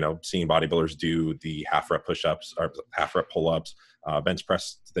 But, seeing bodybuilders do the half rep push-ups or half rep pull-ups, bench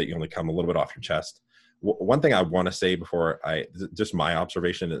press that you only come a little bit off your chest. One thing I want to say before just my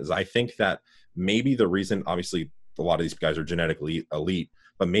observation is I think that maybe the reason, obviously a lot of these guys are genetically elite,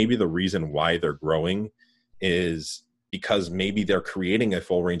 but maybe the reason why they're growing is because maybe they're creating a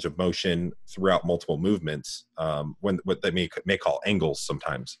full range of motion throughout multiple movements, what they may call angles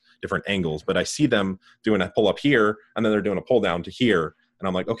sometimes, different angles. But I see them doing a pull-up here, and then they're doing a pull-down to here. And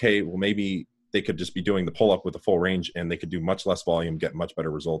I'm like, okay, well, maybe they could just be doing the pull-up with the full range, and they could do much less volume, get much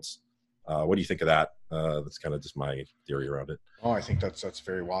better results. What do you think of that? That's kind of just my theory around it. Oh, I think that's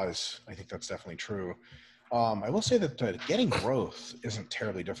very wise. I think that's definitely true. I will say that getting growth isn't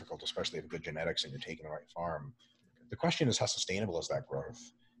terribly difficult, especially if you have good genetics and you're taking the right farm. The question is, how sustainable is that growth?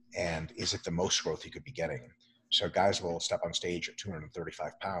 And is it the most growth you could be getting? So guys will step on stage at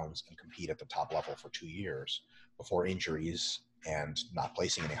 235 pounds and compete at the top level for 2 years before injuries and not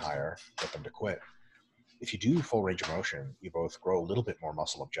placing any higher get them to quit. If you do full range of motion, you both grow a little bit more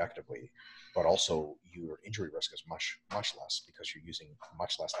muscle objectively, but also your injury risk is much, much less because you're using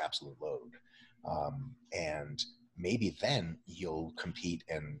much less absolute load. And maybe then you'll compete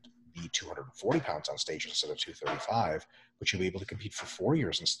and be 240 pounds on stage instead of 235, but you'll be able to compete for 4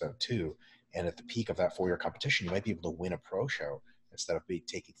 years instead of 2. And at the peak of that 4-year competition, you might be able to win a pro show instead of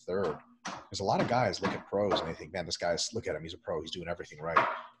taking third. Because a lot of guys look at pros and they think, man, look at him, he's a pro, he's doing everything right.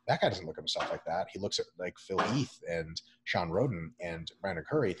 That guy doesn't look at himself like that. He looks at like Phil Heath and Sean Roden and Brandon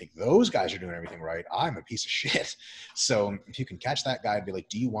Curry, think those guys are doing everything right. I'm a piece of shit. So if you can catch that guy and be like,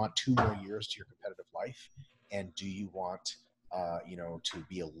 do you want 2 more years to your competitive life? And do you want, to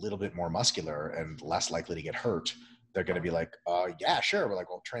be a little bit more muscular and less likely to get hurt? They're going to be like, yeah, sure. We're like,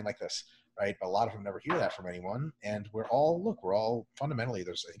 well, train like this. Right. But a lot of them never hear that from anyone. And we're all fundamentally, I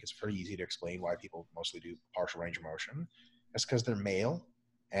think it's pretty easy to explain why people mostly do partial range of motion. It's because they're male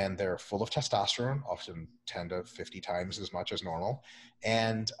and they're full of testosterone, often 10 to 50 times as much as normal.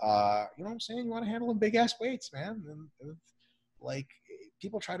 And, you know what I'm saying? You want to handle them big ass weights, man. And like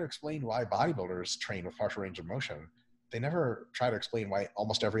people try to explain why bodybuilders train with partial range of motion. They never try to explain why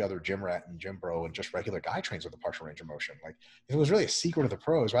almost every other gym rat and gym bro and just regular guy trains with a partial range of motion. Like, if it was really a secret of the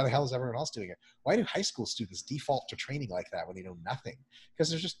pros, why the hell is everyone else doing it? Why do high school students default to training like that when they know nothing? Because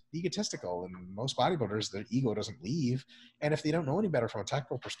they're just egotistical, and most bodybuilders, their ego doesn't leave. And if they don't know any better from a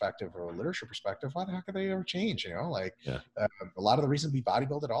technical perspective or a literature perspective, why the heck could they ever change? A lot of the reason we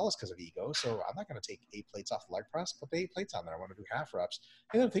bodybuild at all is because of ego. So I'm not going to take 8 plates off the leg press, put the 8 plates on there. I want to do half reps.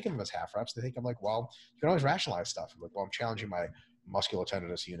 They don't think of them as half reps. They think I'm like, well, you can always rationalize stuff. I'm like, well, I'm challenging my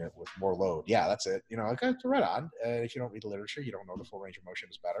musculotendinous unit with more load. Yeah, that's it. Okay, right on. If you don't read the literature, you don't know the full range of motion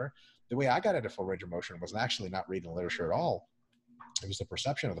is better. The way I got into full range of motion was actually not reading the literature at all. It was the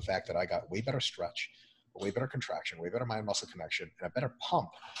perception of the fact that I got way better stretch, way better contraction, way better mind-muscle connection, and a better pump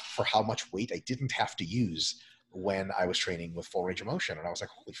for how much weight I didn't have to use when I was training with full range of motion. And I was like,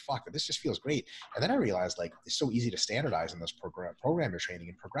 holy fuck, this just feels great. And then I realized, like, it's so easy to standardize in this program you're training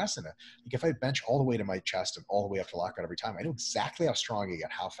and progress in it. Like, if I bench all the way to my chest and all the way up to lockout every time, I know exactly how strong I get,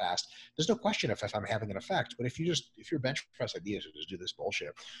 how fast. There's no question if I'm having an effect. But if your bench press idea is to just do this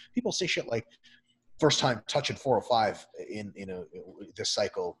bullshit, people say shit like, first time touching 405 in this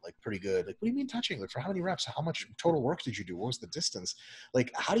cycle, like pretty good. Like, what do you mean touching? Like, for how many reps? How much total work did you do? What was the distance?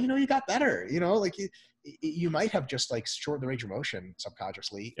 Like, how do you know you got better? You know, like you might have just like shortened the range of motion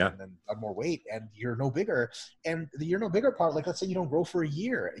subconsciously and then done more weight, and you're no bigger. And the you're no bigger part, like, let's say you don't grow for a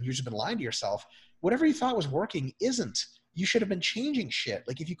year and you've just been lying to yourself. Whatever you thought was working isn't. You should have been changing shit.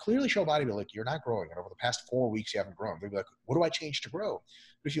 Like, if you clearly show a bodybuilder, like, you're not growing, and over the past 4 weeks you haven't grown, they'll be like, what do I change to grow?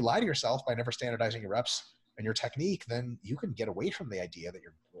 But if you lie to yourself by never standardizing your reps and your technique, then you can get away from the idea that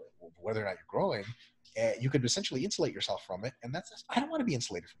you're, whether or not you're growing, you could essentially insulate yourself from it. And I don't want to be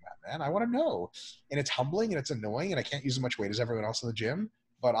insulated from that, man. I want to know. And it's humbling and it's annoying, and I can't use as much weight as everyone else in the gym,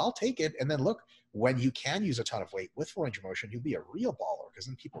 but I'll take it. And then look, when you can use a ton of weight with full range of motion, you'll be a real baller, because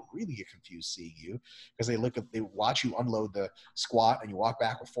then people really get confused seeing you, because they watch you unload the squat and you walk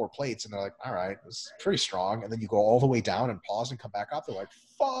back with 4 plates and they're like, all right, it's pretty strong. And then you go all the way down and pause and come back up. They're like,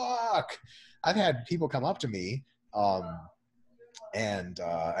 fuck. I've had people come up to me, and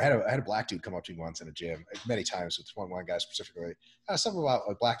I had a black dude come up to me once in a gym, many times with one guy specifically. Something about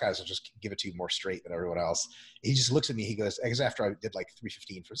like, black guys will just give it to you more straight than everyone else. He just looks at me. He goes, because after I did like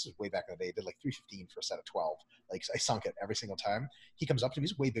 315 this is way back in the day, I did like 315 for a set of 12. Like, I sunk it every single time. He comes up to me.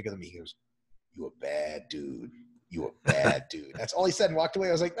 He's way bigger than me. He goes, "You a bad dude. You a bad dude." That's all he said and walked away.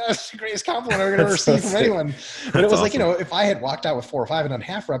 I was like, that's the greatest compliment I'm going to receive from anyone. But it was like, if I had walked out with 4 or 5 and done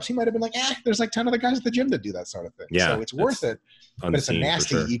half reps, he might have been like, there's like 10 other guys at the gym that do that sort of thing. Yeah, so it's worth it. But it's a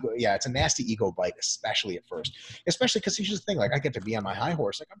nasty sure. ego. Yeah, it's a nasty ego bite, especially at first. Especially because here's the thing. Like, I get to be on my high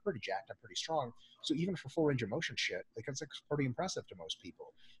horse. Like, I'm pretty jacked. I'm pretty strong. So even for full range of motion shit, like, it's like pretty impressive to most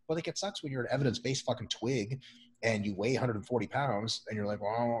people. But like, it sucks when you're an evidence-based fucking twig and you weigh 140 pounds and you're like,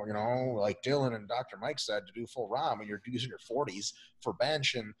 well, like Dylan and Dr. Mike said to do full ROM, and you're using your 40s for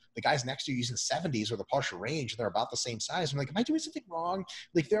bench, and the guys next to you using 70s with a partial range, and they're about the same size. I'm like, am I doing something wrong?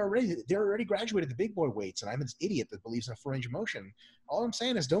 Like, they're already graduated the big boy weights, and I'm this idiot that believes in full range of motion. All I'm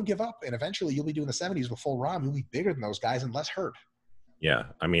saying is, don't give up, and eventually you'll be doing the 70s with full ROM. You'll be bigger than those guys and less hurt. Yeah,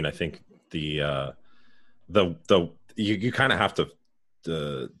 I mean, I think you kind of have to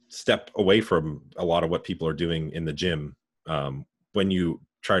step away from a lot of what people are doing in the gym when you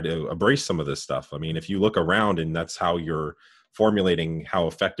try to embrace some of this stuff. I mean, if you look around and that's how you're formulating how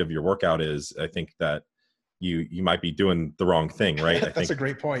effective your workout is, I think that you might be doing the wrong thing, right? That's a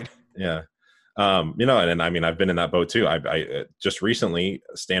great point. Yeah. And I mean, I've been in that boat too. I just recently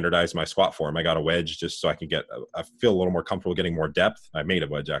standardized my squat form. I got a wedge just so I can I feel a little more comfortable getting more depth. I made a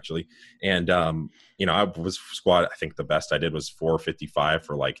wedge actually. And, I was squat. I think the best I did was 455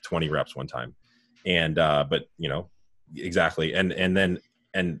 for like 20 reps one time. And, but exactly.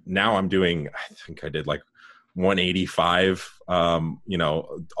 And now I'm doing, I think I did like 185,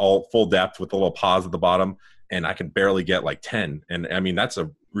 all full depth with a little pause at the bottom, and I can barely get like 10. And I mean, that's a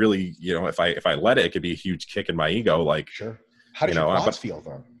really, if I let it, it could be a huge kick in my ego. Like, sure. How do your quads feel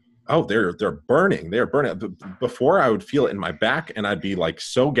though? Oh, they're burning. They're burning. Before I would feel it in my back and I'd be like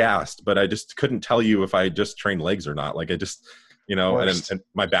so gassed, but I just couldn't tell you if I just trained legs or not. Like, I just, and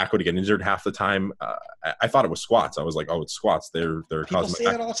my back would get injured half the time. I thought it was squats. I was like, oh, it's squats. They're people say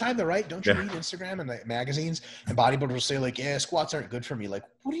that all the time though, right? Don't you read Instagram and the magazines, and bodybuilders will say like, yeah, squats aren't good for me. Like,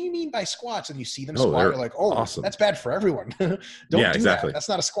 what do you mean by squats? And you see them squat, you're like, oh, awesome. That's bad for everyone. Don't do that. That's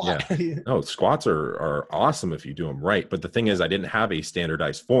not a squat. Yeah. No, squats are awesome if you do them right. But the thing is, I didn't have a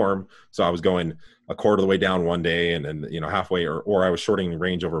standardized form. So I was going a quarter of the way down one day and then, halfway, or I was shortening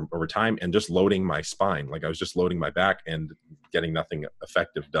range over time and just loading my spine. Like, I was just loading my back and getting nothing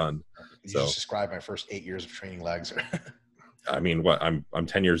effective done. You just described my first 8 years of training legs. I mean, I'm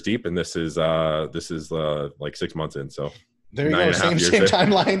 10 years deep, and this is like 6 months in. So there you go. Same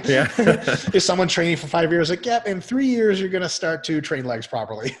timeline. Yeah. Is someone training for 5 years? Like, yep, in 3 years, you're going to start to train legs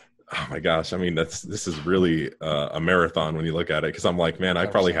properly. Oh my gosh. I mean, this is really a marathon when you look at it. Cause I'm like, man, I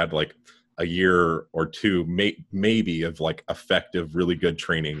probably had like a year or two, maybe of like effective, really good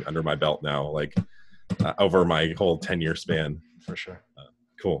training under my belt now, like over my whole 10-year span. For sure.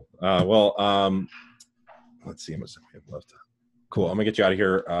 Cool. Let's see how much time we have left. Cool. I'm gonna get you out of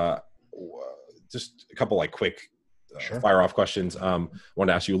here. Just a couple like quick fire off questions. Wanted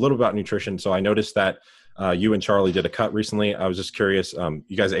to ask you a little about nutrition. So I noticed that you and Charlie did a cut recently. I was just curious.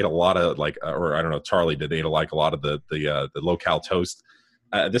 You guys ate a lot of or I don't know, Charlie did ate a lot of the low cal toast.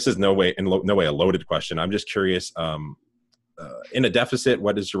 This is no way a loaded question. I'm just curious. In a deficit,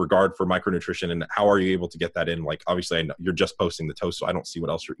 what is your regard for micronutrition, and how are you able to get that in? Like, obviously, I know you're just posting the toast, so I don't see what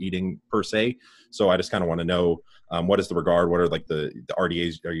else you're eating per se. So I just kind of want to know what is the regard? What are like the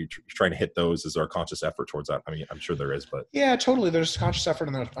RDAs? Are you trying to hit those? Is there a conscious effort towards that? I mean, I'm sure there is, but yeah, totally. There's conscious effort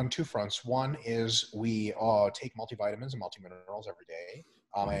on two fronts. One is we take multivitamins and multiminerals every day.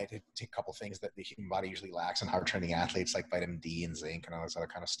 I take a couple things that the human body usually lacks in hard training athletes, like vitamin D and zinc and all this other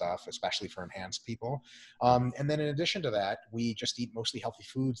kind of stuff, especially for enhanced people. And then in addition to that, we just eat mostly healthy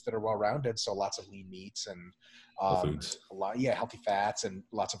foods that are well-rounded. So lots of lean meats and foods. healthy fats and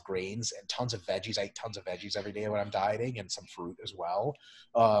lots of grains and tons of veggies. I eat tons of veggies every day when I'm dieting, and some fruit as well,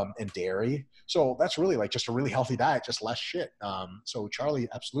 and dairy. So that's really like just a really healthy diet, just less shit. So Charlie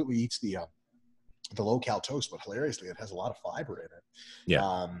absolutely eats the low-cal toast, but hilariously, it has a lot of fiber in it.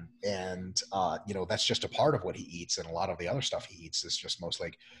 Yeah. That's just a part of what he eats. And a lot of the other stuff he eats is just most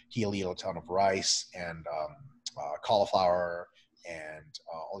like he'll eat a ton of rice and cauliflower and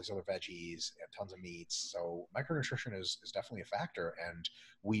all these other veggies and tons of meats. So micronutrition is definitely a factor. And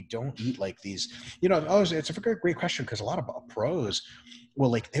we don't eat like these, it's a great question, because a lot of pros,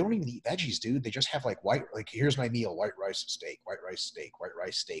 well, like they don't even eat veggies, dude. They just have like here's my meal: white rice steak, white rice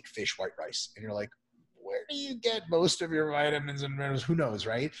steak, fish, white rice. And you're like, where do you get most of your vitamins and minerals? Who knows,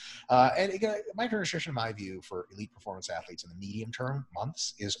 right? And again, micronutrition, in my view, for elite performance athletes in the medium term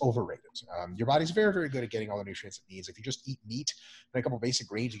months is overrated. Your body's very, very good at getting all the nutrients it needs. If you just eat meat and a couple of basic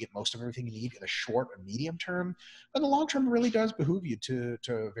grains, you get most of everything you need in the short and medium term. But the long term, it really does behoove you to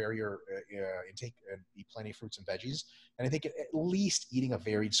vary your intake and eat plenty of fruits and veggies. And I think at least eating a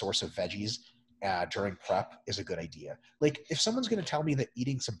varied source of veggies during prep is a good idea. Like if someone's going to tell me that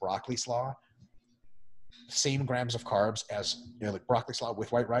eating some broccoli slaw, same grams of carbs as like broccoli slaw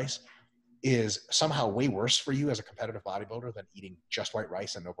with white rice, is somehow way worse for you as a competitive bodybuilder than eating just white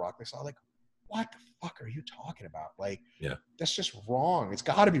rice and no broccoli slaw, like what the fuck are you talking about? Like, yeah, that's just wrong. It's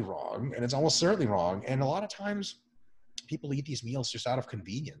got to be wrong, and it's almost certainly wrong. And a lot of times people eat these meals just out of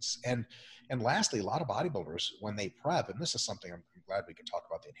convenience. And lastly, a lot of bodybuilders, when they prep, and this is something I'm glad we can talk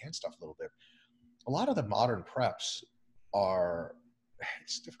about the enhanced stuff a little bit, a lot of the modern preps are,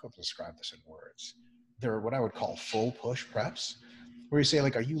 it's difficult to describe this in words, they're what I would call full push preps, where you say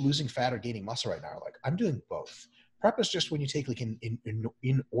like, are you losing fat or gaining muscle right now? Like, I'm doing both. Prep is just when you take like an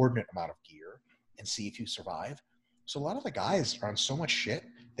inordinate amount of gear and see if you survive. So a lot of the guys are on so much shit,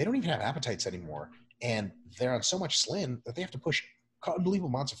 they don't even have appetites anymore. And they're on so much slim that they have to push unbelievable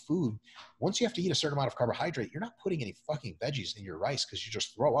amounts of food. Once you have to eat a certain amount of carbohydrate, you're not putting any fucking veggies in your rice because you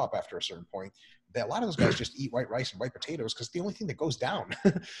just throw up after a certain point. That a lot of those guys just eat white rice and white potatoes because the only thing that goes down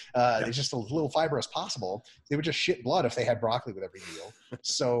is just a little fiber as possible. They would just shit blood if they had broccoli with every meal.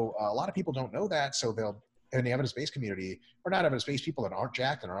 So a lot of people don't know that. So they'll, in the evidence-based community, or not evidence-based, people that aren't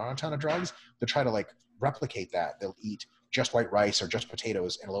jacked and are on a ton of drugs, they'll try to like replicate that. They'll eat just white rice or just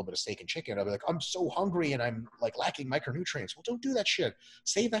potatoes and a little bit of steak and chicken. I'll be like, I'm so hungry and I'm like lacking micronutrients. Well, don't do that shit.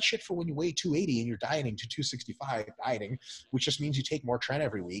 Save that shit for when you weigh 280 and you're dieting to 265 dieting, which just means you take more tren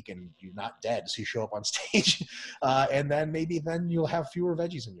every week and you're not dead. So you show up on stage and then then you'll have fewer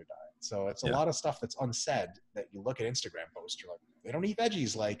veggies in your diet. So it's a lot of stuff that's unsaid that you look at Instagram posts, you're like, they don't eat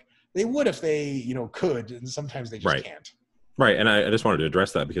veggies. Like they would if they, could. And sometimes they just can't. Right. And I just wanted to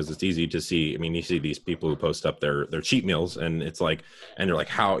address that because it's easy to see. I mean, you see these people who post up their cheat meals and it's like, and they're like,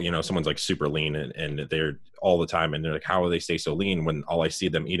 how, someone's like super lean and they're all the time. And they're like, how do they stay so lean when all I see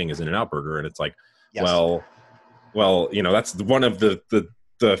them eating is In-N-Out burger? And it's like, yes. well, that's one of the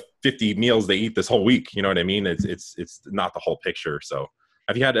 50 meals they eat this whole week. You know what I mean? It's not the whole picture. So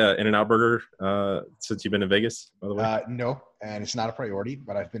have you had an In-N-Out burger since you've been in Vegas, by the way? No, and it's not a priority,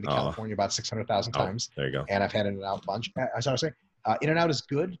 but I've been to California about 600,000 times. There you go. And I've had In-N-Out a bunch. As I was saying, In-N-Out is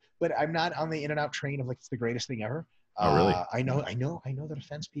good, but I'm not on the In-N-Out train of like it's the greatest thing ever. Oh, really? I know that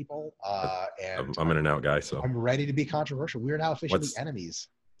offends people. And I'm an In-N-Out guy, so I'm ready to be controversial. We're now officially enemies.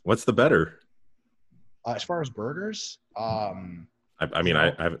 What's the better? As far as burgers, I have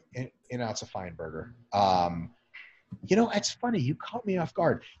In-N-Out's a fine burger. It's funny. You caught me off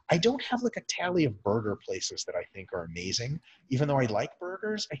guard. I don't have like a tally of burger places that I think are amazing, even though I like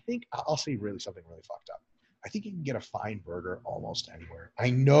burgers. I think I'll say something really fucked up. I think you can get a fine burger almost anywhere.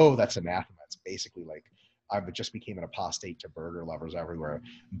 I know that's anathema. It's basically like I just became an apostate to burger lovers everywhere.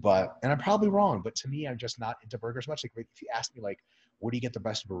 And I'm probably wrong, but to me, I'm just not into burgers much. Like if you ask me like, where do you get the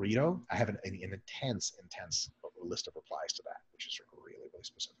best burrito? I have an intense list of replies to that, which is really, really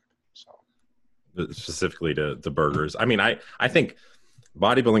specific. So. Specifically to burgers. I mean, I think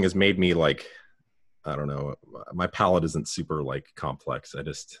bodybuilding has made me like, I don't know, my palate isn't super like complex. I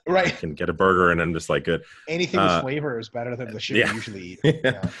just can get a burger and I'm just like good. Anything with flavor is better than the shit you usually eat.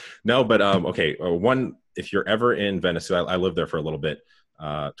 No, but okay. One, if you're ever in Venice, I lived there for a little bit.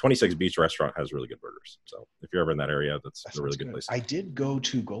 26 Beach Restaurant has really good burgers. So if you're ever in that area, that's a really good place. I did go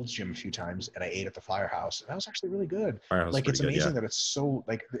to Gold's Gym a few times, and I ate at the Firehouse, and that was actually really good. Firehouse Like, is it's pretty good, amazing that it's so,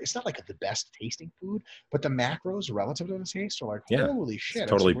 like, it's not like the best tasting food, but the macros relative to the taste are like, Yeah. holy shit.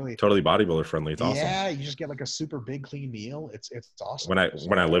 It's totally bodybuilder friendly. It's awesome. Yeah, you just get like a super big clean meal. It's awesome.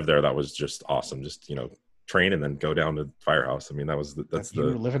 When I lived there, that was just awesome. Just, you know, train and then go down to Firehouse. I mean, you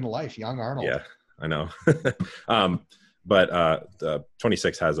were living the life, young Arnold. Yeah, I know. But the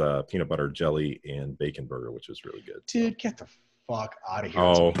 26 has a peanut butter jelly and bacon burger, which is really good. Dude, get the fuck out of here.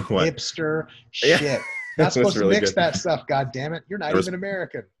 Oh, hipster shit. Yeah. Not supposed really to mix good. that stuff, god damn it. You're not even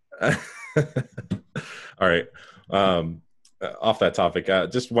American. All right. Off that topic,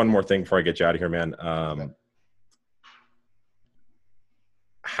 just one more thing before I get you out of here, man.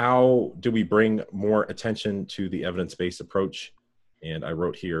 How do we bring more attention to the evidence-based approach? And I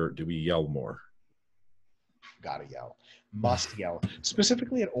wrote here, do we yell more? Gotta yell. Must yell.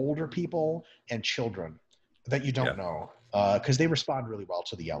 Specifically at older people and children that you don't know, because they respond really well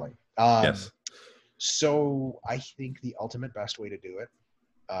to the yelling. Yes. So I think the ultimate best way to do it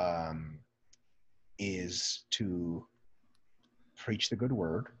is to preach the good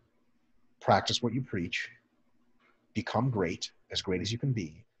word, practice what you preach, become great as you can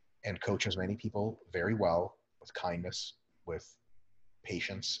be, and coach as many people very well with kindness, with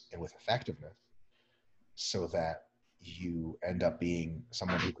patience, and with effectiveness, so that you end up being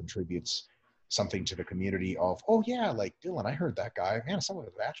someone who contributes something to the community of, oh yeah, like Dylan, I heard that guy, man, some of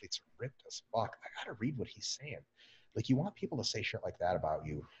his athletes are ripped as fuck. I gotta read what he's saying. Like, you want people to say shit like that about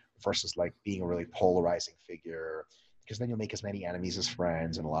you versus like being a really polarizing figure, because then you'll make as many enemies as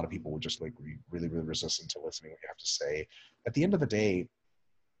friends, and a lot of people will just like really resistant to listening to what you have to say. At the end of the day,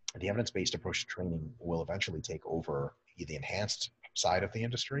 the evidence-based approach to training will eventually take over the enhanced side of the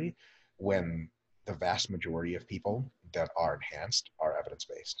industry, when the vast majority of people that are enhanced are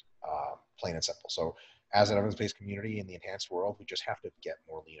evidence-based, plain and simple. So as an evidence-based community in the enhanced world, we just have to get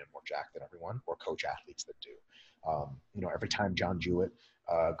more lean and more jacked than everyone, or coach athletes that do. You know, every time John Jewett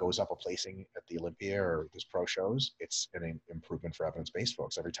goes up a placing at the Olympia or his pro shows, it's an improvement for evidence-based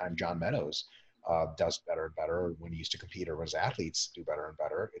folks. Every time John Meadows does better and better when he used to compete, or when his athletes do better and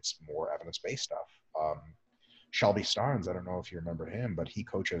better, it's more evidence-based stuff. Shelby Starnes, I don't know if you remember him, but he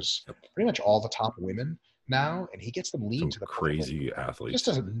coaches pretty much all the top women now, and he gets them lean to the crazy athletes. It just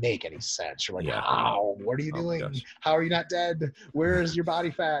doesn't make any sense. You're like, how? What are you doing? How are you not dead? Where is your body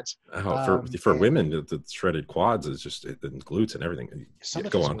fat? For women, the shredded quads is just the glutes and everything. Some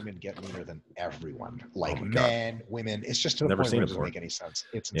of those women get leaner than everyone, like men, women. It's just to the point where it doesn't make any sense.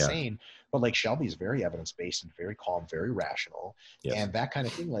 It's insane. But like, Shelby's very evidence-based and very calm, very rational, and that kind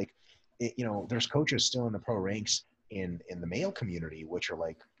of thing. Like, you know, there's coaches still in the pro ranks in the male community, which are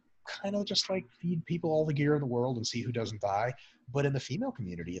like, kind of just like feed people all the gear in the world and see who doesn't die. But in the female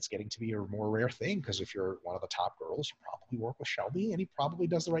community, it's getting to be a more rare thing, because if you're one of the top girls, you probably work with Shelby, and he probably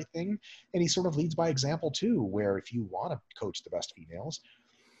does the right thing. And he sort of leads by example too, where if you want to coach the best females,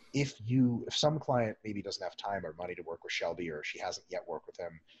 if some client maybe doesn't have time or money to work with Shelby, or she hasn't yet worked with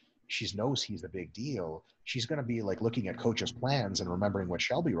him, she knows he's the big deal, she's going to be like looking at coach's plans and remembering what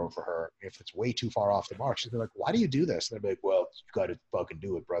Shelby wrote for her. If it's way too far off the mark, she'll be like, why do you do this? And they'll be like, well, you got to fucking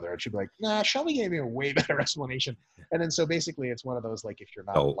do it, brother. And she'll be like, nah, Shelby gave me a way better explanation. And then so basically it's one of those, like, if you're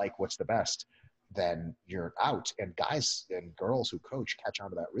not like what's the best, then you're out. And guys and girls who coach catch on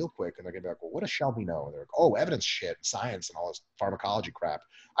to that real quick, and they're gonna be like, well, what does Shelby know? And they're like, oh, evidence shit, science, and all this pharmacology crap.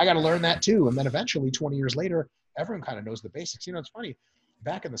 I got to learn that too. And then eventually 20 years later, everyone kind of knows the basics. You know, it's funny.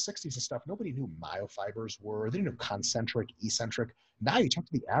 Back in the 60s and stuff, nobody knew myofibers were. They didn't know concentric, eccentric. Now you talk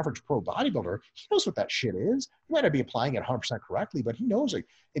to the average pro bodybuilder, he knows what that shit is. He might not be applying it 100% correctly, but he knows like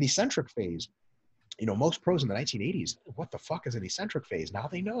an eccentric phase. You know, most pros in the 1980s, what the fuck is an eccentric phase? Now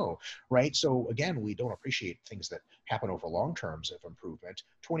they know, right? So again, we don't appreciate things that happen over long terms of improvement.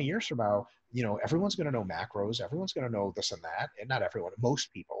 20 years from now, you know, everyone's going to know macros. Everyone's going to know this and that, and not everyone,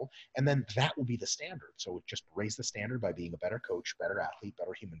 most people. And then that will be the standard. So just raise the standard by being a better coach, better athlete,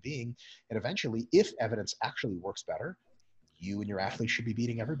 better human being. And eventually, if evidence actually works better, you and your athlete should be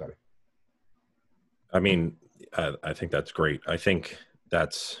beating everybody. I mean, I think that's great. I think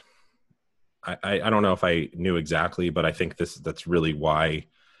that's, I don't know if I knew exactly, but I think that's really why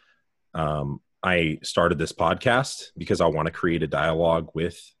I started this podcast, because I want to create a dialogue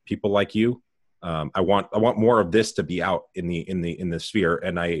with people like you. I want more of this to be out in the sphere,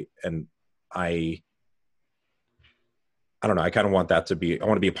 and I don't know. I kind of want that to be. I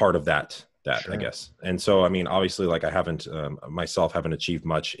want to be a part of that that, I guess. And so, I mean, obviously, like I haven't myself haven't achieved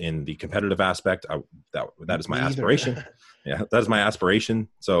much in the competitive aspect. That is my aspiration. Yeah, that is my aspiration.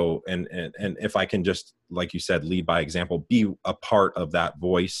 So, and if I can just, like you said, lead by example, be a part of that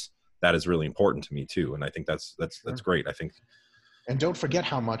voice, that is really important to me too. And I think that's great. I think. And don't forget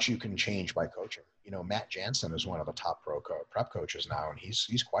how much you can change by coaching. You know, Matt Jansen is one of the top prep coaches now, and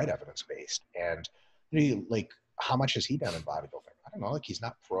he's quite evidence based. And you know, like, how much has he done in bodybuilding? I don't know. Like, he's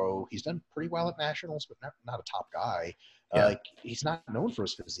not pro. He's done pretty well at nationals, but not a top guy. Like, he's not known for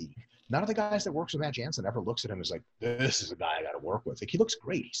his physique. None of the guys that works with Matt Jansen ever looks at him as like, this is a guy I got to work with. Like, he looks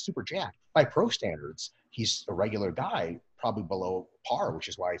great. He's super jacked. By pro standards, he's a regular guy, probably below par, which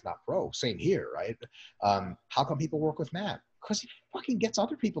is why he's not pro. Same here, right? How come people work with Matt? Because he fucking gets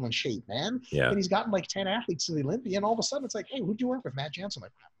other people in shape, man. Yeah. And he's gotten like 10 athletes to the Olympia, and all of a sudden it's like, hey, who'd you work with? Matt Jansen.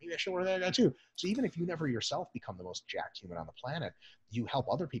 Like, maybe I should work with that guy too. So even if you never yourself become the most jacked human on the planet, you help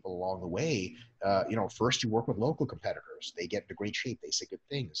other people along the way. You know, first you work with local competitors. They get into great shape. They say good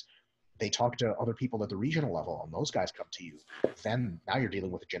things. They talk to other people at the regional level, and those guys come to you. Then now you're dealing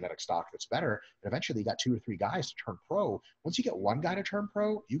with a genetic stock that's better. And eventually you got 2 or 3 guys to turn pro. Once you get one guy to turn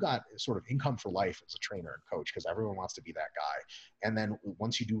pro, you got sort of income for life as a trainer and coach, because everyone wants to be that guy. And then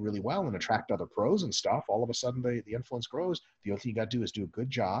once you do really well and attract other pros and stuff, all of a sudden the influence grows. The only thing you got to do is do a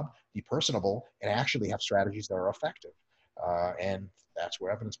good job, be personable, and actually have strategies that are effective. And that's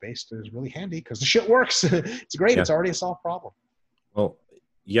where evidence-based is really handy, because the shit works. It's great. Yeah. It's already a solved problem. Well,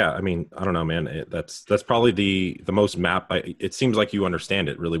 yeah, I mean, I don't know, man. That's probably the most it seems like you understand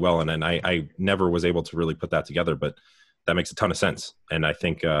it really well. And I never was able to really put that together, but that makes a ton of sense. And I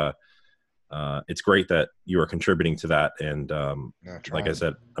think it's great that you are contributing to that. And like I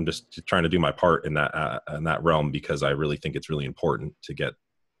said, I'm just trying to do my part in that realm, because I really think it's really important to get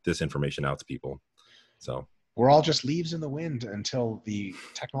this information out to people. So we're all just leaves in the wind until the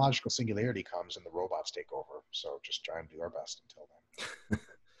technological singularity comes and the robots take over. So just try and do our best until then.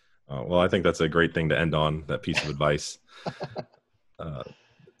 Well, I think that's a great thing to end on, that piece of advice.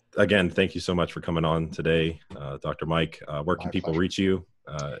 Again, thank you so much for coming on today, Dr. Mike. Where can people reach you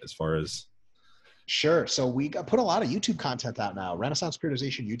as far as? Sure. So we put a lot of YouTube content out now. Renaissance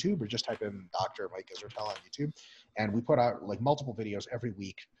Periodization YouTube, or just type in Dr. Mike ISRAETEL on YouTube. And we put out like multiple videos every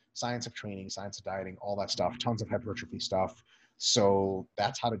week. Science of training, science of dieting, all that stuff, tons of hypertrophy stuff. So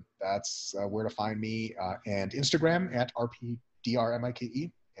that's where to find me. And Instagram at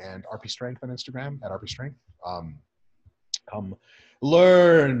RPDRMIKE. And RP Strength on Instagram at RP Strength. Come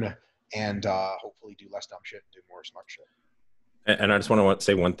learn and hopefully do less dumb shit and do more smart shit. And I just want to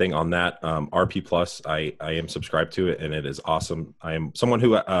say one thing on that. RP Plus, I am subscribed to it, and it is awesome. I am someone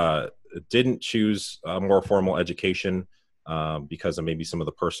who didn't choose a more formal education because of maybe some of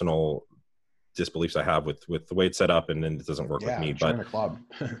the personal disbeliefs I have with the way it's set up, and then it doesn't work with me. Join a club.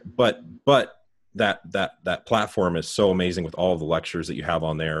 but that platform is so amazing with all of the lectures that you have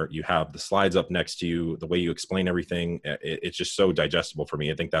on there. You have the slides up next to you, the way you explain everything. It's just so digestible for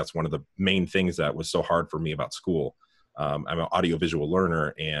me. I think that's one of the main things that was so hard for me about school. I'm an audiovisual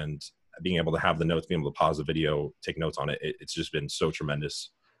learner, and being able to have the notes, being able to pause the video, take notes on it, it's just been so tremendous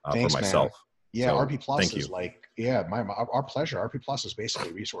Thanks, for myself. Man. Yeah, so, RP Plus is like, our pleasure. RP Plus is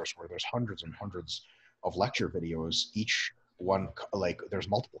basically a resource where there's hundreds and hundreds of lecture videos, each one, like there's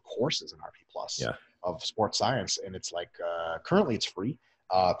multiple courses in RP Plus of sports science, and it's like currently it's free,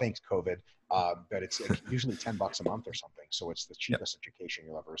 thanks COVID, but it's like usually $10 a month or something. So it's the cheapest education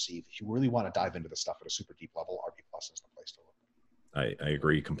you'll ever receive. If you really want to dive into the stuff at a super deep level, RP Plus is the place to look. I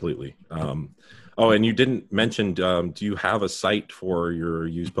agree completely. Oh, and you didn't mention, do you have a site for your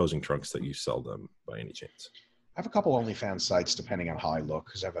used posing trunks that you sell them by any chance? I have a couple OnlyFans sites depending on how I look,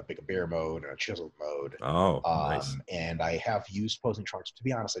 because I have a big bear mode and a chiseled mode. Oh, nice. And I have used posing trunks. To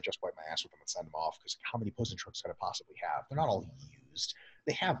be honest, I just wipe my ass with them and send them off, because how many posing trunks could I possibly have? They're not all used.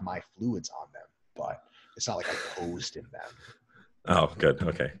 They have my fluids on them, but it's not like I posed in them. Oh, good.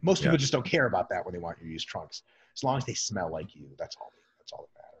 Okay. Most people just don't care about that when they want your used trunks. As long as they smell like you, that's all that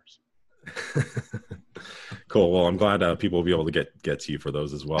matters. Cool. Well, I'm glad people will be able to get to you for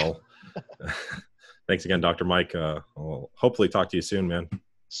those as well. Thanks again, Dr. Mike. I'll hopefully talk to you soon, man.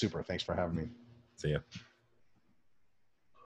 Super. Thanks for having me. See ya.